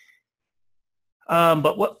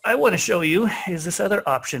 But what I want to show you is this other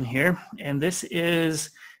option here, and this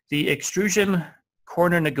is the extrusion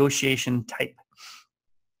corner negotiation type.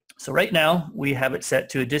 So right now we have it set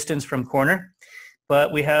to a distance from corner,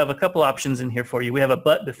 but we have a couple options in here for you. We have a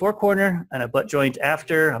butt before corner and a butt joint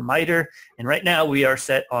after, a miter, and right now we are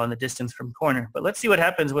set on the distance from corner. But let's see what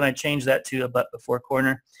happens when I change that to a butt before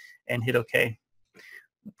corner and hit OK.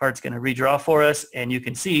 The part's going to redraw for us, and you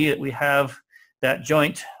can see that we have that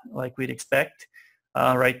joint like we'd expect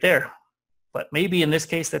right there. But maybe in this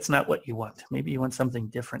case that's not what you want. Maybe you want something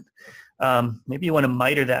different. Maybe you want to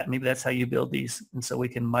miter that. Maybe that's how you build these. And so we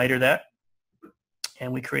can miter that,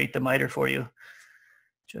 and we create the miter for you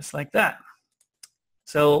just like that.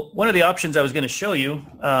 So one of the options I was going to show you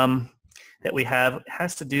that we have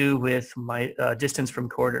has to do with my distance from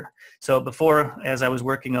corner. So before, as I was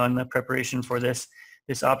working on the preparation for this,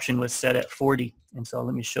 this option was set at 40. And so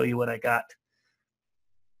let me show you what I got.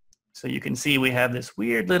 So you can see we have this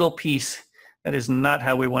weird little piece. That is not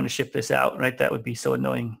how we want to ship this out, right? That would be so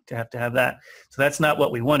annoying to have that. So that's not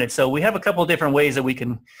what we wanted. So we have a couple of different ways that we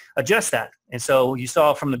can adjust that. And so you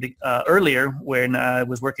saw from the earlier when I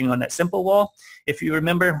was working on that simple wall, if you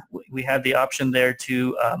remember, we had the option there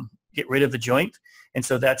to get rid of the joint. And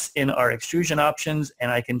so that's in our extrusion options,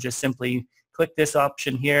 and I can just simply click this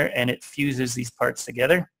option here and it fuses these parts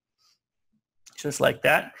together. Just like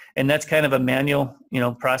that. And that's kind of a manual,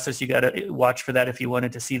 process. You got to watch for that if you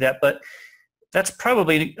wanted to see that. But that's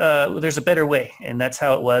probably, there's a better way, and that's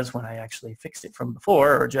how it was when I actually fixed it from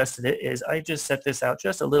before or adjusted it, is I just set this out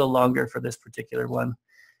just a little longer for this particular one.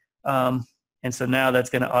 And so now that's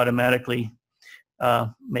going to automatically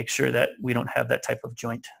make sure that we don't have that type of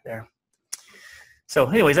joint there. So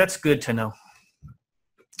anyways, that's good to know.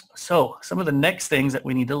 So some of the next things that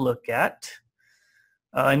we need to look at,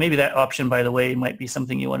 and maybe that option, by the way, might be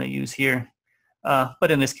something you want to use here. But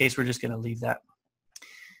in this case, we're just going to leave that.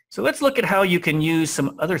 So let's look at how you can use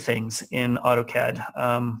some other things in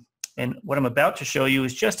AutoCAD. And what I'm about to show you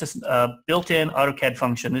is just a built-in AutoCAD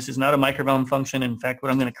function. This is not a Microvellum function. In fact,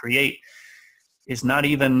 what I'm going to create is not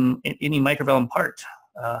even any Microvellum part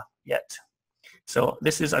yet. So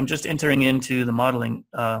this is, I'm just entering into the modeling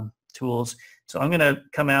tools. So I'm going to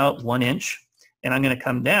come out 1 inch, and I'm going to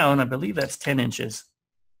come down, I believe that's 10 inches.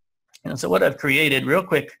 And so what I've created real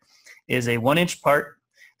quick is a 1 inch part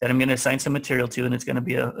that I'm going to assign some material to, and it's going to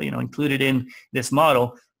be included in this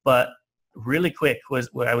model. But really quick was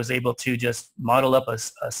where I was able to just model up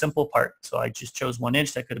a simple part. So I just chose 1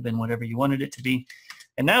 inch. That could have been whatever you wanted it to be.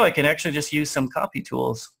 And now I can actually just use some copy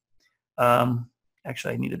tools.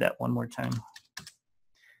 Actually, I needed that one more time.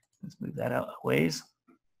 Let's move that out a ways.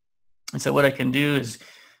 And so what I can do is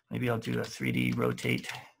maybe I'll do a 3D rotate,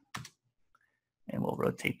 and we'll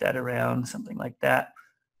rotate that around, something like that.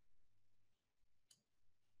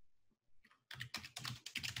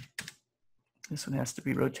 This one has to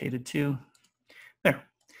be rotated too. There. And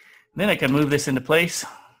then I can move this into place.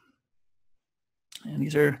 And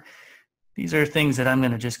these are things that I'm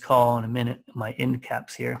going to just call in a minute my end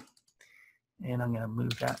caps here. And I'm going to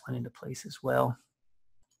move that one into place as well.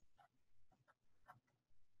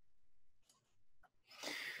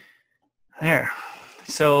 There.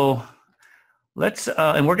 So let's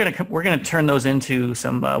and we're gonna turn those into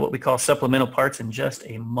some what we call supplemental parts in just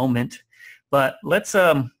a moment. But let's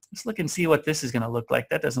look and see what this is going to look like.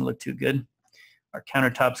 That doesn't look too good. Our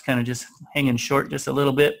countertop's kind of just hanging short just a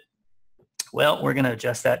little bit. Well, we're going to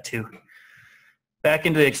adjust that too. Back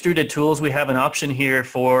into the extruded tools, we have an option here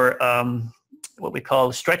for what we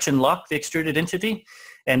call stretch and lock the extruded entity.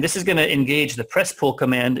 And this is going to engage the press pull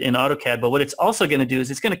command in AutoCAD, but what it's also going to do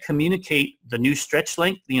is it's going to communicate the new stretch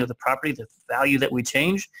length, the property, the value that we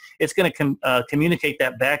change. It's going to communicate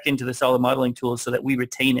that back into the solid modeling tool so that we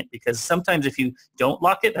retain it, because sometimes if you don't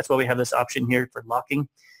lock it, that's why we have this option here for locking.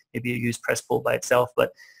 Maybe you use press pull by itself,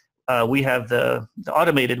 but we have the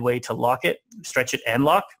automated way to lock it, stretch it and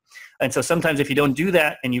lock. And so sometimes if you don't do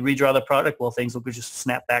that and you redraw the product, well, things will just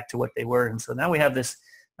snap back to what they were. And so now we have this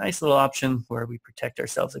nice little option where we protect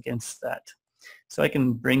ourselves against that. So I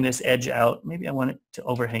can bring this edge out. Maybe I want it to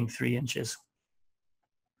overhang 3 inches.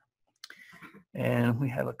 And we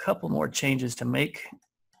have a couple more changes to make.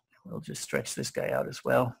 We'll just stretch this guy out as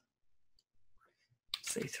well.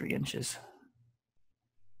 Say 3 inches.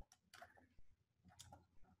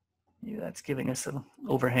 Maybe that's giving us an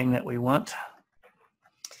overhang that we want.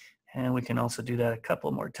 And we can also do that a couple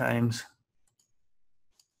more times.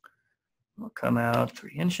 We'll come out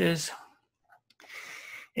 3 inches.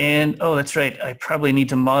 And, oh, that's right, I probably need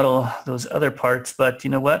to model those other parts, but you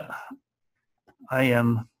know what? I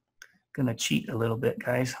am going to cheat a little bit,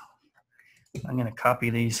 guys. I'm going to copy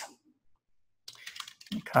these.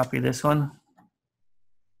 Copy this one.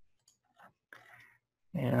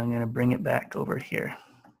 And I'm going to bring it back over here.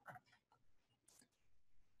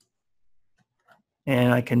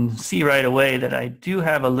 And I can see right away that I do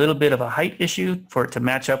have a little bit of a height issue for it to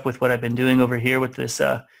match up with what I've been doing over here with this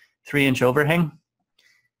 3-inch overhang.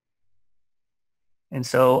 And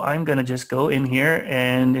so I'm going to just go in here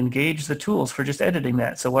and engage the tools for just editing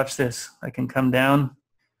that. So watch this. I can come down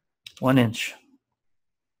 1 inch.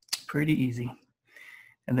 Pretty easy.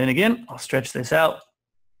 And then again, I'll stretch this out.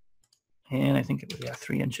 And I think it was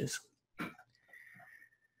 3 inches.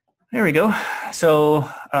 There we go. So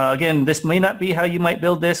again, this may not be how you might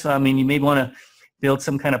build this. I mean, you may want to build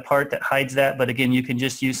some kind of part that hides that, but again, you can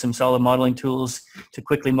just use some solid modeling tools to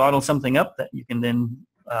quickly model something up that you can then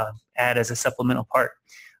add as a supplemental part.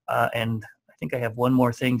 And I think I have one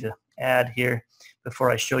more thing to add here before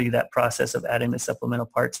I show you that process of adding the supplemental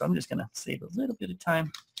part. So I'm just going to save a little bit of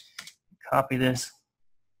time, copy this.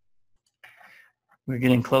 We're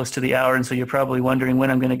getting close to the hour, and so you're probably wondering when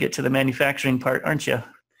I'm going to get to the manufacturing part, aren't you?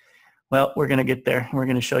 Well, we're going to get there. We're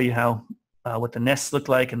going to show you how what the nests look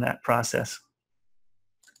like in that process.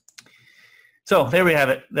 So there we have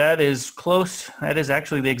it. That is close. That is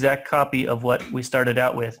actually the exact copy of what we started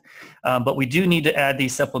out with. But we do need to add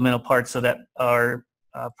these supplemental parts so that our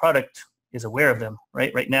product is aware of them.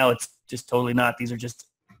 Right now, it's just totally not. These are just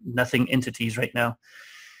nothing entities right now.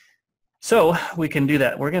 So we can do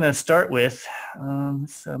that. We're going to start with,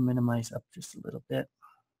 let's minimize up just a little bit.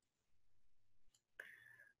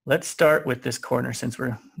 Let's start with this corner since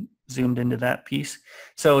we're zoomed into that piece.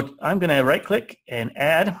 So I'm going to right click and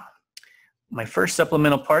add my first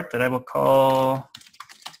supplemental part that I will call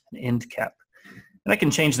an end cap. And I can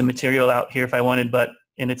change the material out here if I wanted, but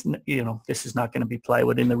it's, this is not going to be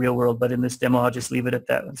plywood in the real world, but in this demo I'll just leave it at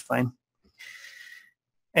that. That's fine.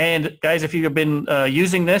 And guys, if you've been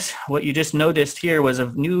using this, what you just noticed here was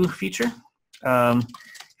a new feature.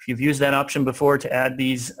 If you've used that option before to add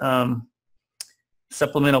these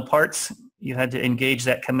supplemental parts, you had to engage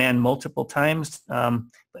that command multiple times,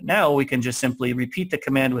 but now we can just simply repeat the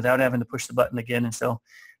command without having to push the button again, and so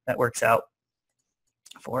that works out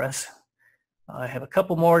for us. I have a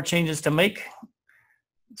couple more changes to make,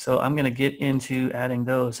 so I'm going to get into adding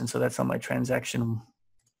those, and so that's on my transaction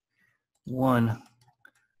 1.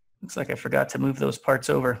 Looks like I forgot to move those parts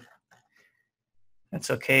over. That's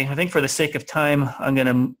okay. I think for the sake of time,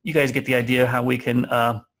 you guys get the idea how we can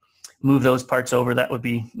move those parts over. That would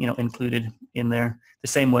be, included in there the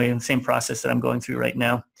same way, in the same process that I'm going through right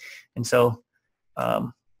now. And so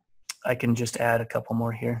I can just add a couple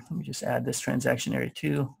more here. Let me just add this transaction area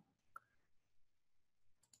 2.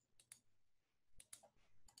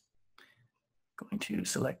 Going to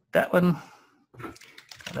select that one.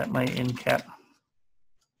 That my end cap.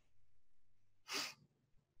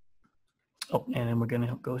 Oh, and then we're going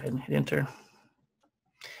to go ahead and hit enter.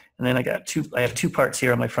 And then I have 2 parts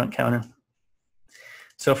here on my front counter.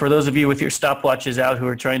 So for those of you with your stopwatches out who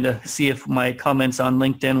are trying to see if my comments on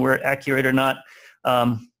LinkedIn were accurate or not,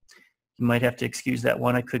 you might have to excuse that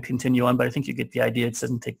one. I could continue on, but I think you get the idea. It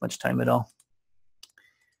doesn't take much time at all.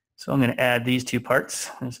 So I'm going to add these 2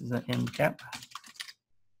 parts. This is an end cap.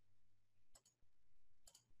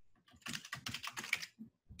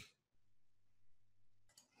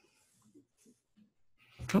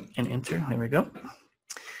 And enter. There we go.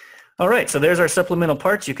 All right, so there's our supplemental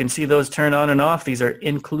parts. You can see those turn on and off. These are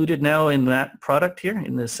included now in that product here,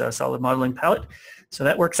 in this solid modeling palette. So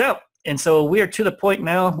that works out. And so we are to the point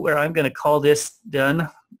now where I'm going to call this done.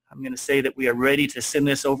 I'm going to say that we are ready to send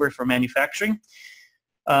this over for manufacturing.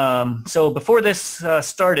 So before this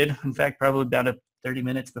started, in fact, probably about 30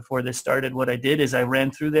 minutes before this started, what I did is I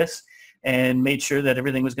ran through this and made sure that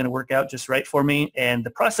everything was going to work out just right for me. And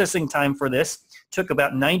the processing time for this took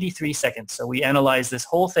about 93 seconds. So we analyzed this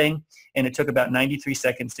whole thing, and it took about 93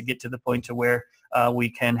 seconds to get to the point to where we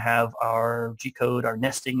can have our G-code, our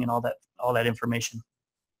nesting, and all that information.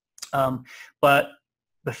 But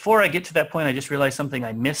before I get to that point, I just realized something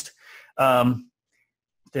I missed.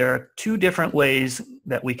 There are two different ways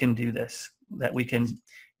that we can do this, that we can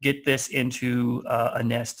get this into a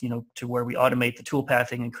nest, to where we automate the tool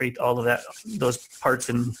pathing and create all of those parts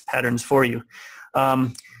and patterns for you.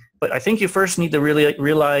 But I think you first need to really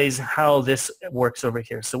realize how this works over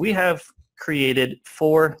here. So we have created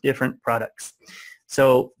 4 different products.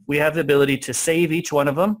 So we have the ability to save each one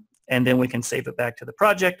of them, and then we can save it back to the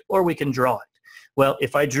project, or we can draw it. Well,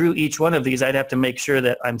 if I drew each one of these, I'd have to make sure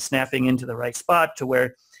that I'm snapping into the right spot to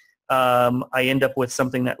where I end up with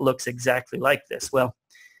something that looks exactly like this. Well,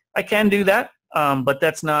 I can do that, but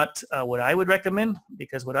that's not what I would recommend,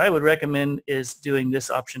 because what I would recommend is doing this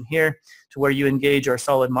option here, to where you engage our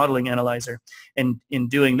solid modeling analyzer. And in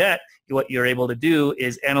doing that, what you're able to do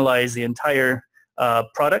is analyze the entire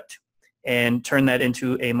product and turn that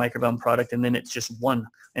into a Microvellum product, and then it's just one,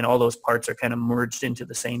 and all those parts are kind of merged into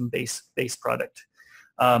the same base product.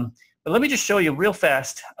 But let me just show you real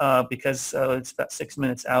fast, because it's about 6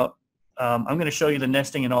 minutes out. I'm going to show you the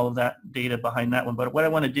nesting and all of that data behind that one. But what I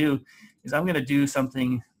want to do is I'm going to do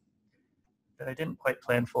something that I didn't quite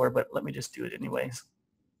plan for, but let me just do it anyways.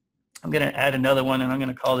 I'm going to add another one, and I'm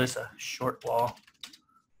going to call this a short wall.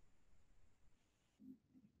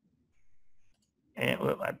 And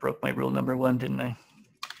I broke my rule number 1, didn't I? I'm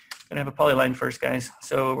going to have a polyline first, guys.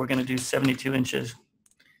 So we're going to do 72 inches.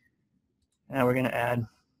 Now we're going to add,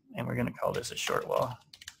 and we're going to call this a short wall.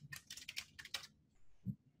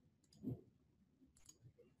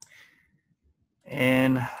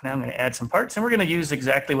 And now I'm going to add some parts, and we're going to use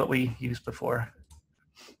exactly what we used before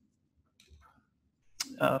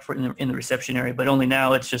in the reception area, but only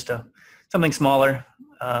now it's just something smaller.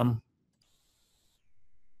 Oh,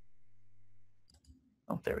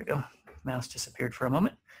 there we go. Mouse disappeared for a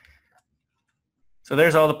moment. So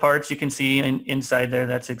there's all the parts you can see inside there.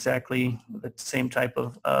 That's exactly the same type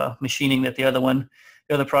of machining that the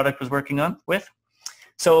other product was working with.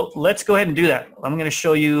 So let's go ahead and do that. I'm going to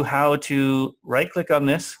show you how to right-click on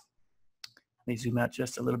this. Let me zoom out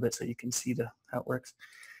just a little bit so you can see how it works.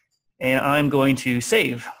 And I'm going to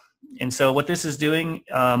save. And so what this is doing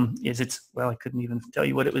is well, I couldn't even tell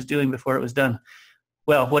you what it was doing before it was done.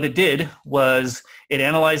 Well, what it did was it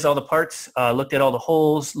analyzed all the parts, looked at all the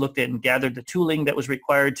holes, looked at and gathered the tooling that was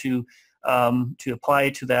required to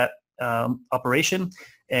apply to that operation.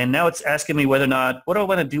 And now it's asking me whether or not, what do I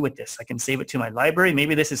want to do with this? I can save it to my library.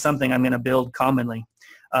 Maybe this is something I'm going to build commonly.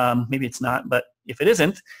 Maybe it's not, but if it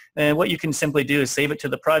isn't, then what you can simply do is save it to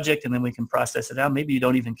the project, and then we can process it out. Maybe you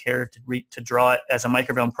don't even care to draw it as a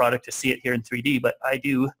Microvellum product to see it here in 3D, but I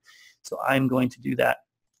do. So I'm going to do that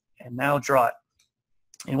and now draw it.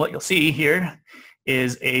 And what you'll see here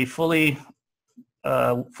is a fully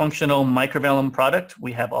functional Microvellum product.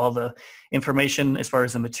 We have all the information as far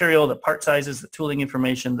as the material, the part sizes, the tooling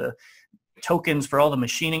information, the tokens for all the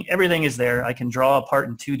machining. Everything is there. I can draw a part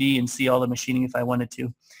in 2D and see all the machining if I wanted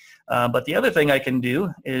to. But the other thing I can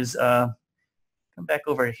do is come back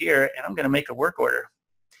over here, and I'm going to make a work order.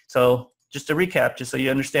 So just to recap, just so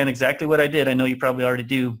you understand exactly what I did, I know you probably already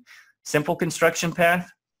do. Simple construction path,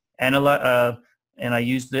 and I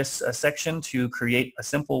used this section to create a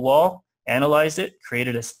simple wall, analyzed it,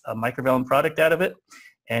 created a Microvellum product out of it,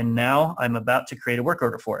 and now I'm about to create a work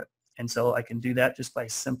order for it. And so I can do that just by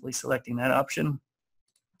simply selecting that option.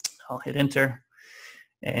 I'll hit enter,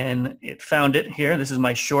 and it found it here. This is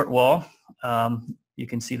my short wall. You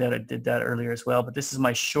can see that I did that earlier as well, but this is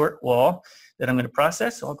my short wall that I'm going to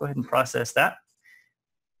process, so I'll go ahead and process that.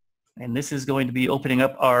 And this is going to be opening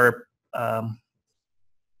up our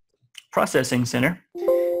processing center.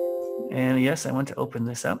 And yes, I want to open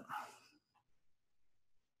this up.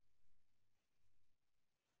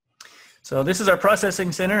 So this is our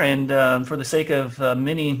processing center, and for the sake of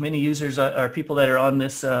many users or people that are on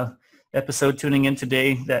this episode tuning in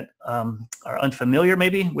today that are unfamiliar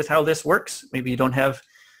maybe with how this works, maybe you don't have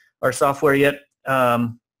our software yet,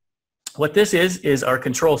 what this is our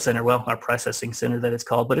control center, well, our processing center that it's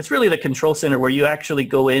called, but it's really the control center where you actually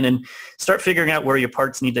go in and start figuring out where your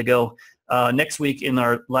parts need to go. Next week in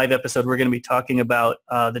our live episode, we're going to be talking about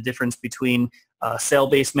the difference between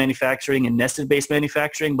cell-based manufacturing and nested-based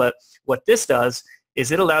manufacturing, but what this does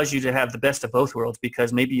is it allows you to have the best of both worlds,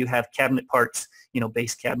 because maybe you have cabinet parts,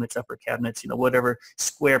 base cabinets, upper cabinets, whatever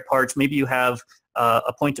square parts. Maybe you have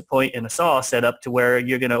a point-to-point and a saw set up to where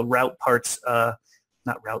you're going to route parts,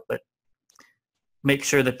 not route, but make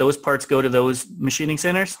sure that those parts go to those machining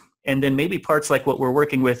centers. And then maybe parts like what we're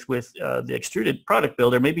working with the extruded product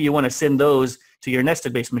builder, maybe you want to send those to your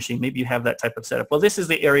nested base machine. Maybe you have that type of setup. Well, this is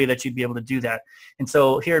the area that you'd be able to do that. And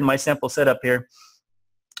so here in my sample setup here,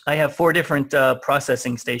 I have 4 different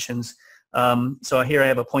processing stations. So here I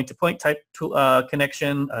have a point-to-point type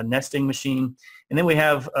connection, a nesting machine, and then we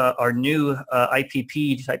have our new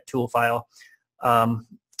IPP type tool file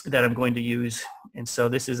that I'm going to use. And so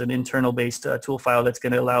this is an internal based tool file that's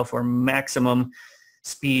going to allow for maximum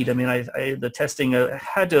speed. I mean, the testing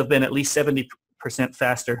had to have been at least 70%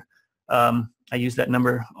 faster. I used that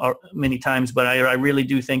number many times, but I really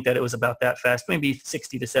do think that it was about that fast, maybe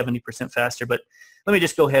 60 to 70% faster. But let me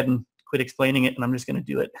just go ahead and quit explaining it, and I'm just going to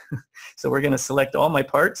do it. So we're going to select all my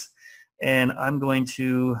parts, and I'm going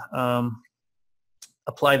to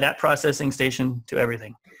apply that processing station to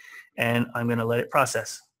everything, and I'm going to let it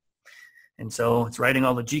process. And so it's writing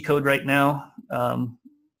all the G code right now,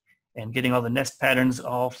 and getting all the nest patterns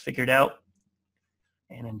all figured out.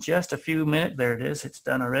 And in just a few minutes, there it is, it's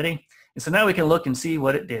done already. And so now we can look and see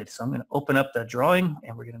what it did. So I'm going to open up the drawing,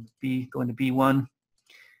 and we're going to B1.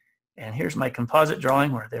 And here's my composite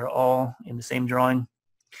drawing where they're all in the same drawing.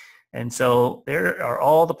 And so there are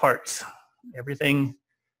all the parts, everything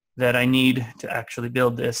that I need to actually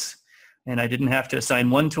build this. And I didn't have to assign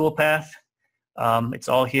one tool path. It's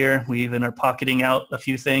all here. We even are pocketing out a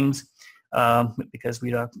few things because we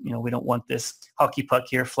don't want this hockey puck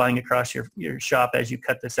here flying across your shop as you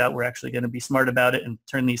cut this out. We're actually going to be smart about it and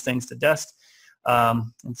turn these things to dust.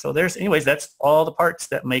 And so anyways, that's all the parts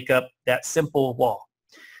that make up that simple wall.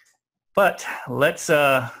 But let's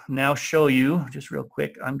now show you just real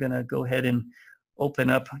quick. I'm going to go ahead and open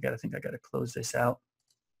up. I think I got to close this out.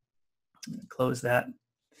 I'm going to close that.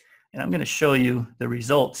 And I'm going to show you the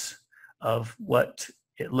results of what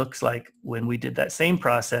it looks like when we did that same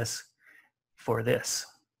process for this.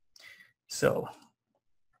 So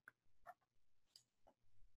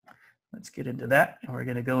let's get into that. And we're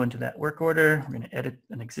going to go into that work order. We're going to edit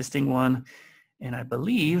an existing one. And I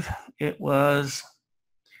believe it was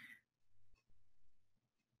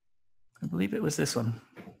this one.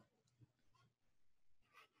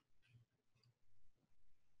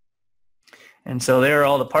 And so there are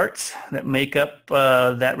all the parts that make up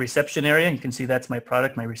that reception area. You can see that's my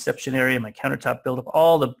product, my reception area, my countertop buildup,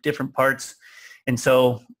 all the different parts. And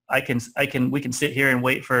so we can sit here and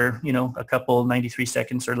wait for, a couple 93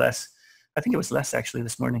 seconds or less. I think it was less actually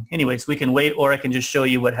this morning. Anyways, we can wait, or I can just show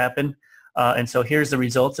you what happened. And so here's the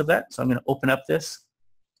results of that. So I'm going to open up this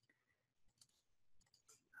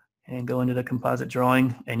and go into the composite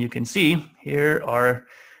drawing, and you can see here are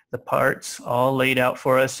the parts all laid out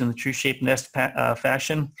for us in the true shape nest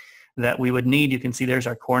fashion that we would need. You can see there's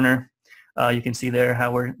our corner. You can see there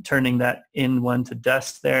how we're turning that in one to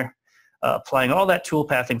dust there, applying all that tool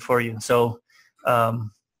pathing for you. So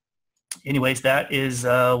anyways, that is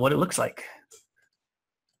what it looks like.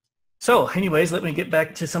 So anyways, let me get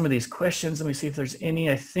back to some of these questions. Let me see if there's any.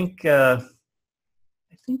 I think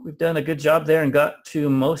we've done a good job there and got to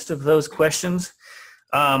most of those questions.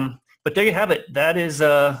 But there you have it. That is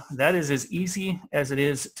as easy as it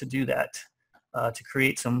is to do that, to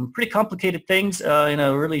create some pretty complicated things in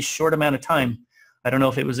a really short amount of time. I don't know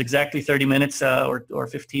if it was exactly 30 minutes or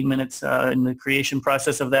 15 minutes in the creation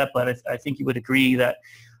process of that, but I think you would agree that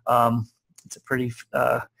it's a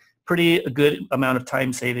pretty good amount of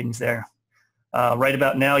time savings there. Right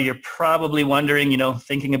about now, you're probably wondering,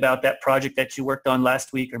 thinking about that project that you worked on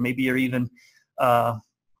last week, or maybe you're even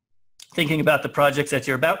thinking about the projects that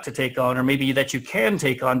you're about to take on, or maybe that you can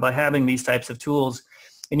take on by having these types of tools.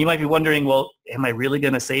 And you might be wondering, well, am I really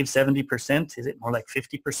going to save 70%? Is it more like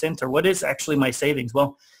 50%? Or what is actually my savings?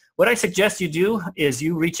 Well, what I suggest you do is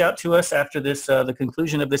you reach out to us after this, the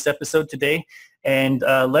conclusion of this episode today, and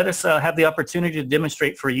let us have the opportunity to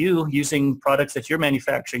demonstrate for you using products that you're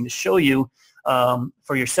manufacturing to show you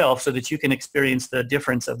for yourself, so that you can experience the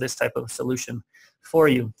difference of this type of solution for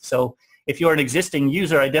you. So if you're an existing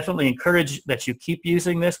user, I definitely encourage that you keep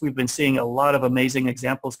using this. We've been seeing a lot of amazing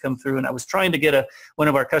examples come through, and I was trying to get one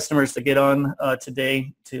of our customers to get on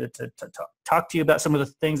today to talk to you about some of the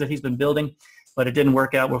things that he's been building, but it didn't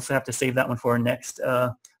work out. We'll have to save that one for our next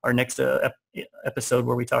episode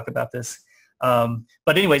where we talk about this.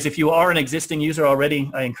 But anyways, if you are an existing user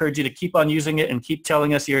already, I encourage you to keep on using it and keep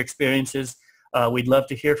telling us your experiences. We'd love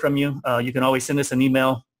to hear from you. You can always send us an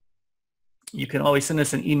email. You can always send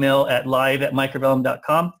us an email at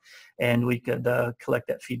live@microvellum.com, and we could collect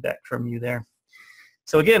that feedback from you there.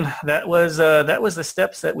 So again, that was the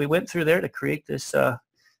steps that we went through there to create this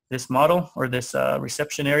this model, or this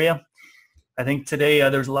reception area. I think today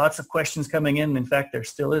there's lots of questions coming in. In fact, there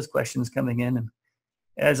still is questions coming in. And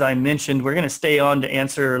as I mentioned, we're going to stay on to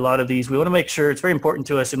answer a lot of these. We want to make sure, it's very important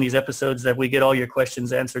to us in these episodes that we get all your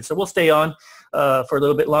questions answered. So we'll stay on for a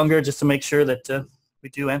little bit longer just to make sure that we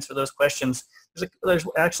do answer those questions. There's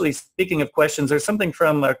actually, speaking of questions, there's something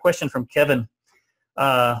from a question from Kevin,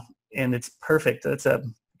 and it's perfect. That's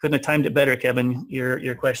couldn't have timed it better, Kevin,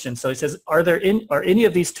 your question. So he says, are any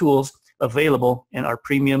of these tools available in our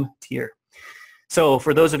premium tier? So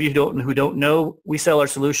for those of you who don't know, we sell our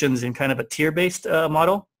solutions in kind of a tier-based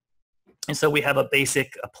model. And so we have a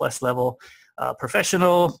basic, a plus level,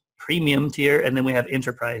 professional, premium tier, and then we have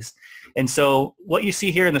enterprise. And so what you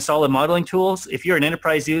see here in the solid modeling tools, if you're an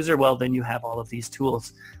enterprise user, well, then you have all of these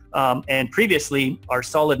tools. And previously, our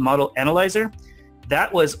solid model analyzer,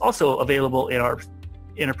 that was also available in our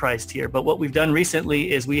enterprise tier. But what we've done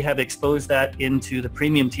recently is we have exposed that into the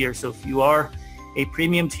premium tier. So if you are a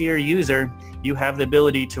premium tier user, you have the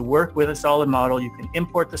ability to work with a solid model. You can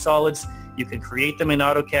import the solids, you can create them in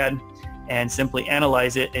AutoCAD, and simply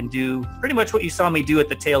analyze it and do pretty much what you saw me do at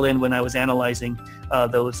the tail end when I was analyzing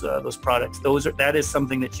those products. That is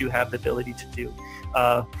something that you have the ability to do.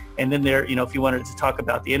 And then there, if you wanted to talk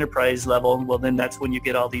about the enterprise level, well, then that's when you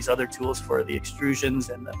get all these other tools for the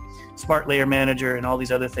extrusions and the Smart Layer Manager and all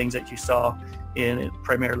these other things that you saw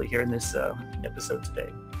primarily here in this episode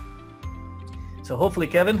today. So hopefully,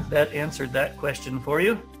 Kevin, that answered that question for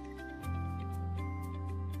you.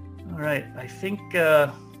 All right, I think,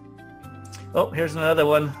 oh, here's another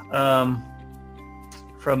one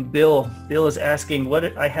from Bill. Bill is asking,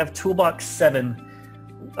 I have Toolbox 7.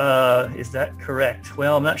 Is that correct?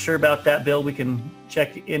 Well, I'm not sure about that, Bill. We can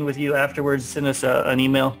check in with you afterwards. Send us an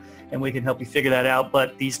email and we can help you figure that out.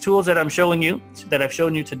 But these tools that I've shown you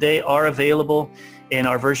today are available in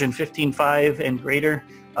our version 15.5 and greater.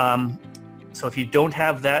 So if you don't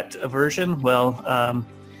have that version, well,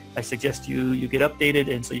 I suggest you get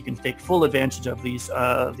updated, and so you can take full advantage of these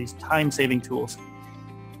time-saving tools.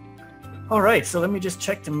 All right, so let me just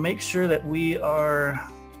check to make sure that we are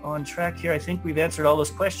on track here. I think we've answered all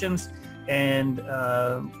those questions, and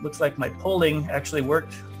looks like my polling actually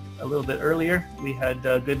worked a little bit earlier. We had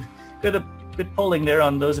good polling there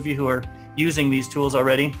on those of you who are using these tools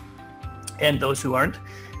already, and those who aren't.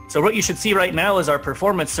 So what you should see right now is our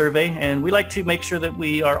performance survey, and we like to make sure that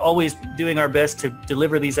we are always doing our best to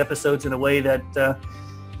deliver these episodes in a way that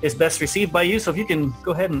is best received by you. So if you can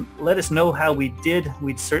go ahead and let us know how we did,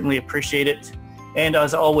 we'd certainly appreciate it. And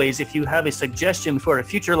as always, if you have a suggestion for a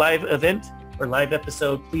future live event or live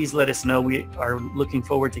episode, please let us know. We are looking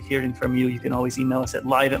forward to hearing from you. You can always email us at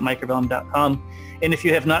live@microvellum.com. And if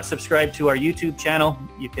you have not subscribed to our YouTube channel,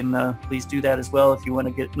 you can please do that as well if you want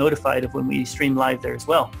to get notified of when we stream live there as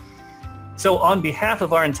well. So on behalf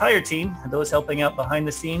of our entire team, and those helping out behind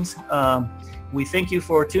the scenes, we thank you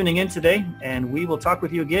for tuning in today, and we will talk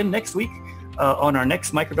with you again next week on our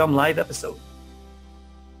next Microvellum Live episode.